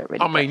can't do it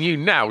really. You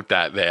nailed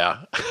that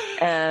there.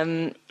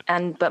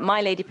 But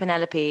My Lady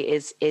Penelope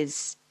is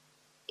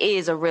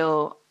a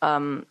real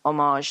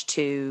homage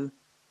to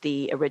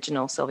the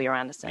original Sylvia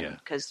Anderson,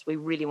 because we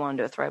really want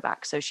to do a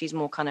throwback. So she's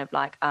more kind of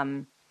like,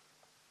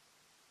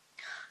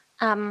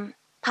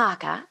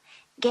 Parker,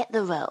 get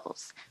the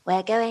rolls.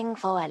 We're going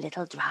for a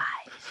little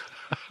drive.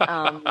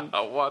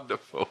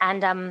 Wonderful.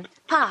 And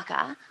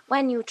Parker,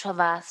 when you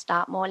traverse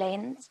Dartmoor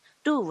lanes,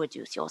 do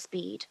reduce your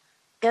speed.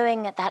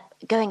 Going at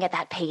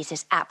that pace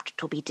is apt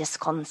to be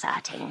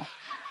disconcerting.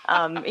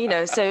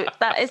 So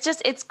that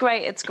it's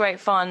great. It's great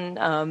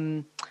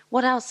fun.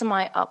 What else am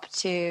I up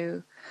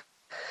to?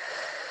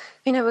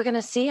 We're going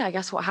to see, I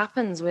guess, what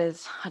happens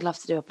with, I'd love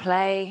to do a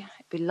play.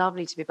 It'd be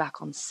lovely to be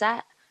back on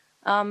set.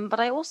 But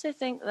I also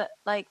think that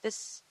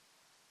this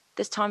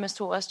time has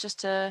taught us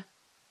just to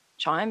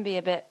try and be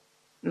a bit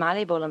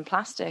malleable and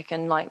plastic,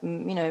 and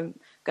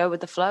go with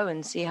the flow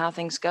and see how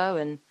things go.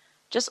 And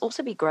just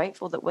also be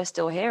grateful that we're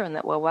still here and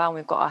that we're well and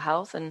we've got our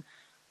health and,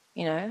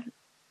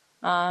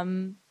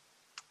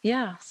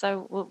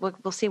 so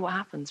we'll see what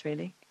happens,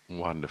 really.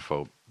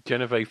 Wonderful.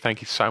 Genevieve,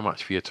 thank you so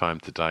much for your time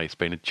today. It's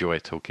been a joy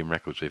talking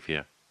records with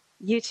you.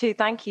 You too.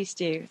 Thank you,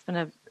 Stu. It's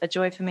been a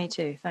joy for me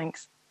too.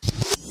 Thanks.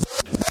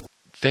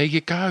 There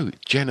you go,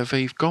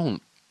 Genevieve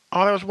Gaunt.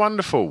 Oh, that was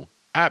wonderful.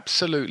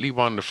 Absolutely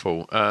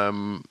wonderful.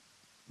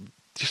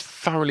 Just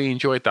thoroughly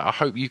enjoyed that. I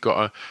hope you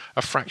got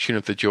a fraction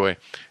of the joy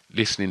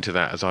listening to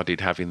that as I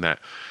did having that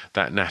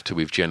natter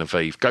with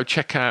Genevieve. Go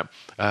check out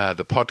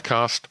the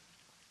podcast.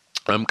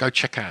 Go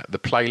check out the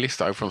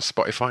playlist over on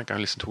Spotify. Go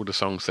and listen to all the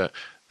songs that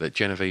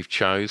Genevieve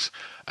chose.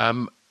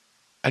 And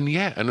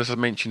as I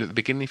mentioned at the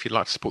beginning, if you'd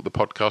like to support the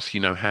podcast, you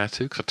know how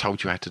to, because I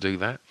told you how to do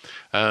that.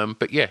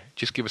 But yeah,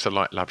 just give us a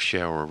like, love,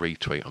 share, or a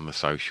retweet on the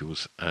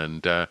socials,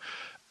 and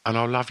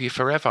I'll love you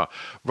forever.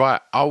 Right,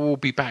 I will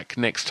be back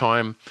next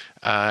time.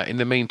 In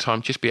the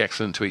meantime, just be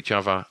excellent to each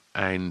other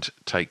and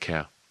take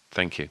care.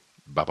 Thank you.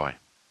 Bye-bye.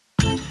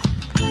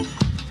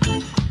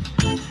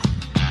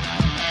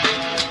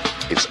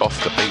 It's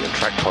Off the Beaten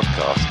Track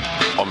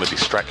podcast on the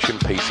Distraction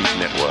Pieces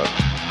Network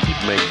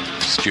with me,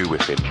 Stu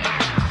Whiffen.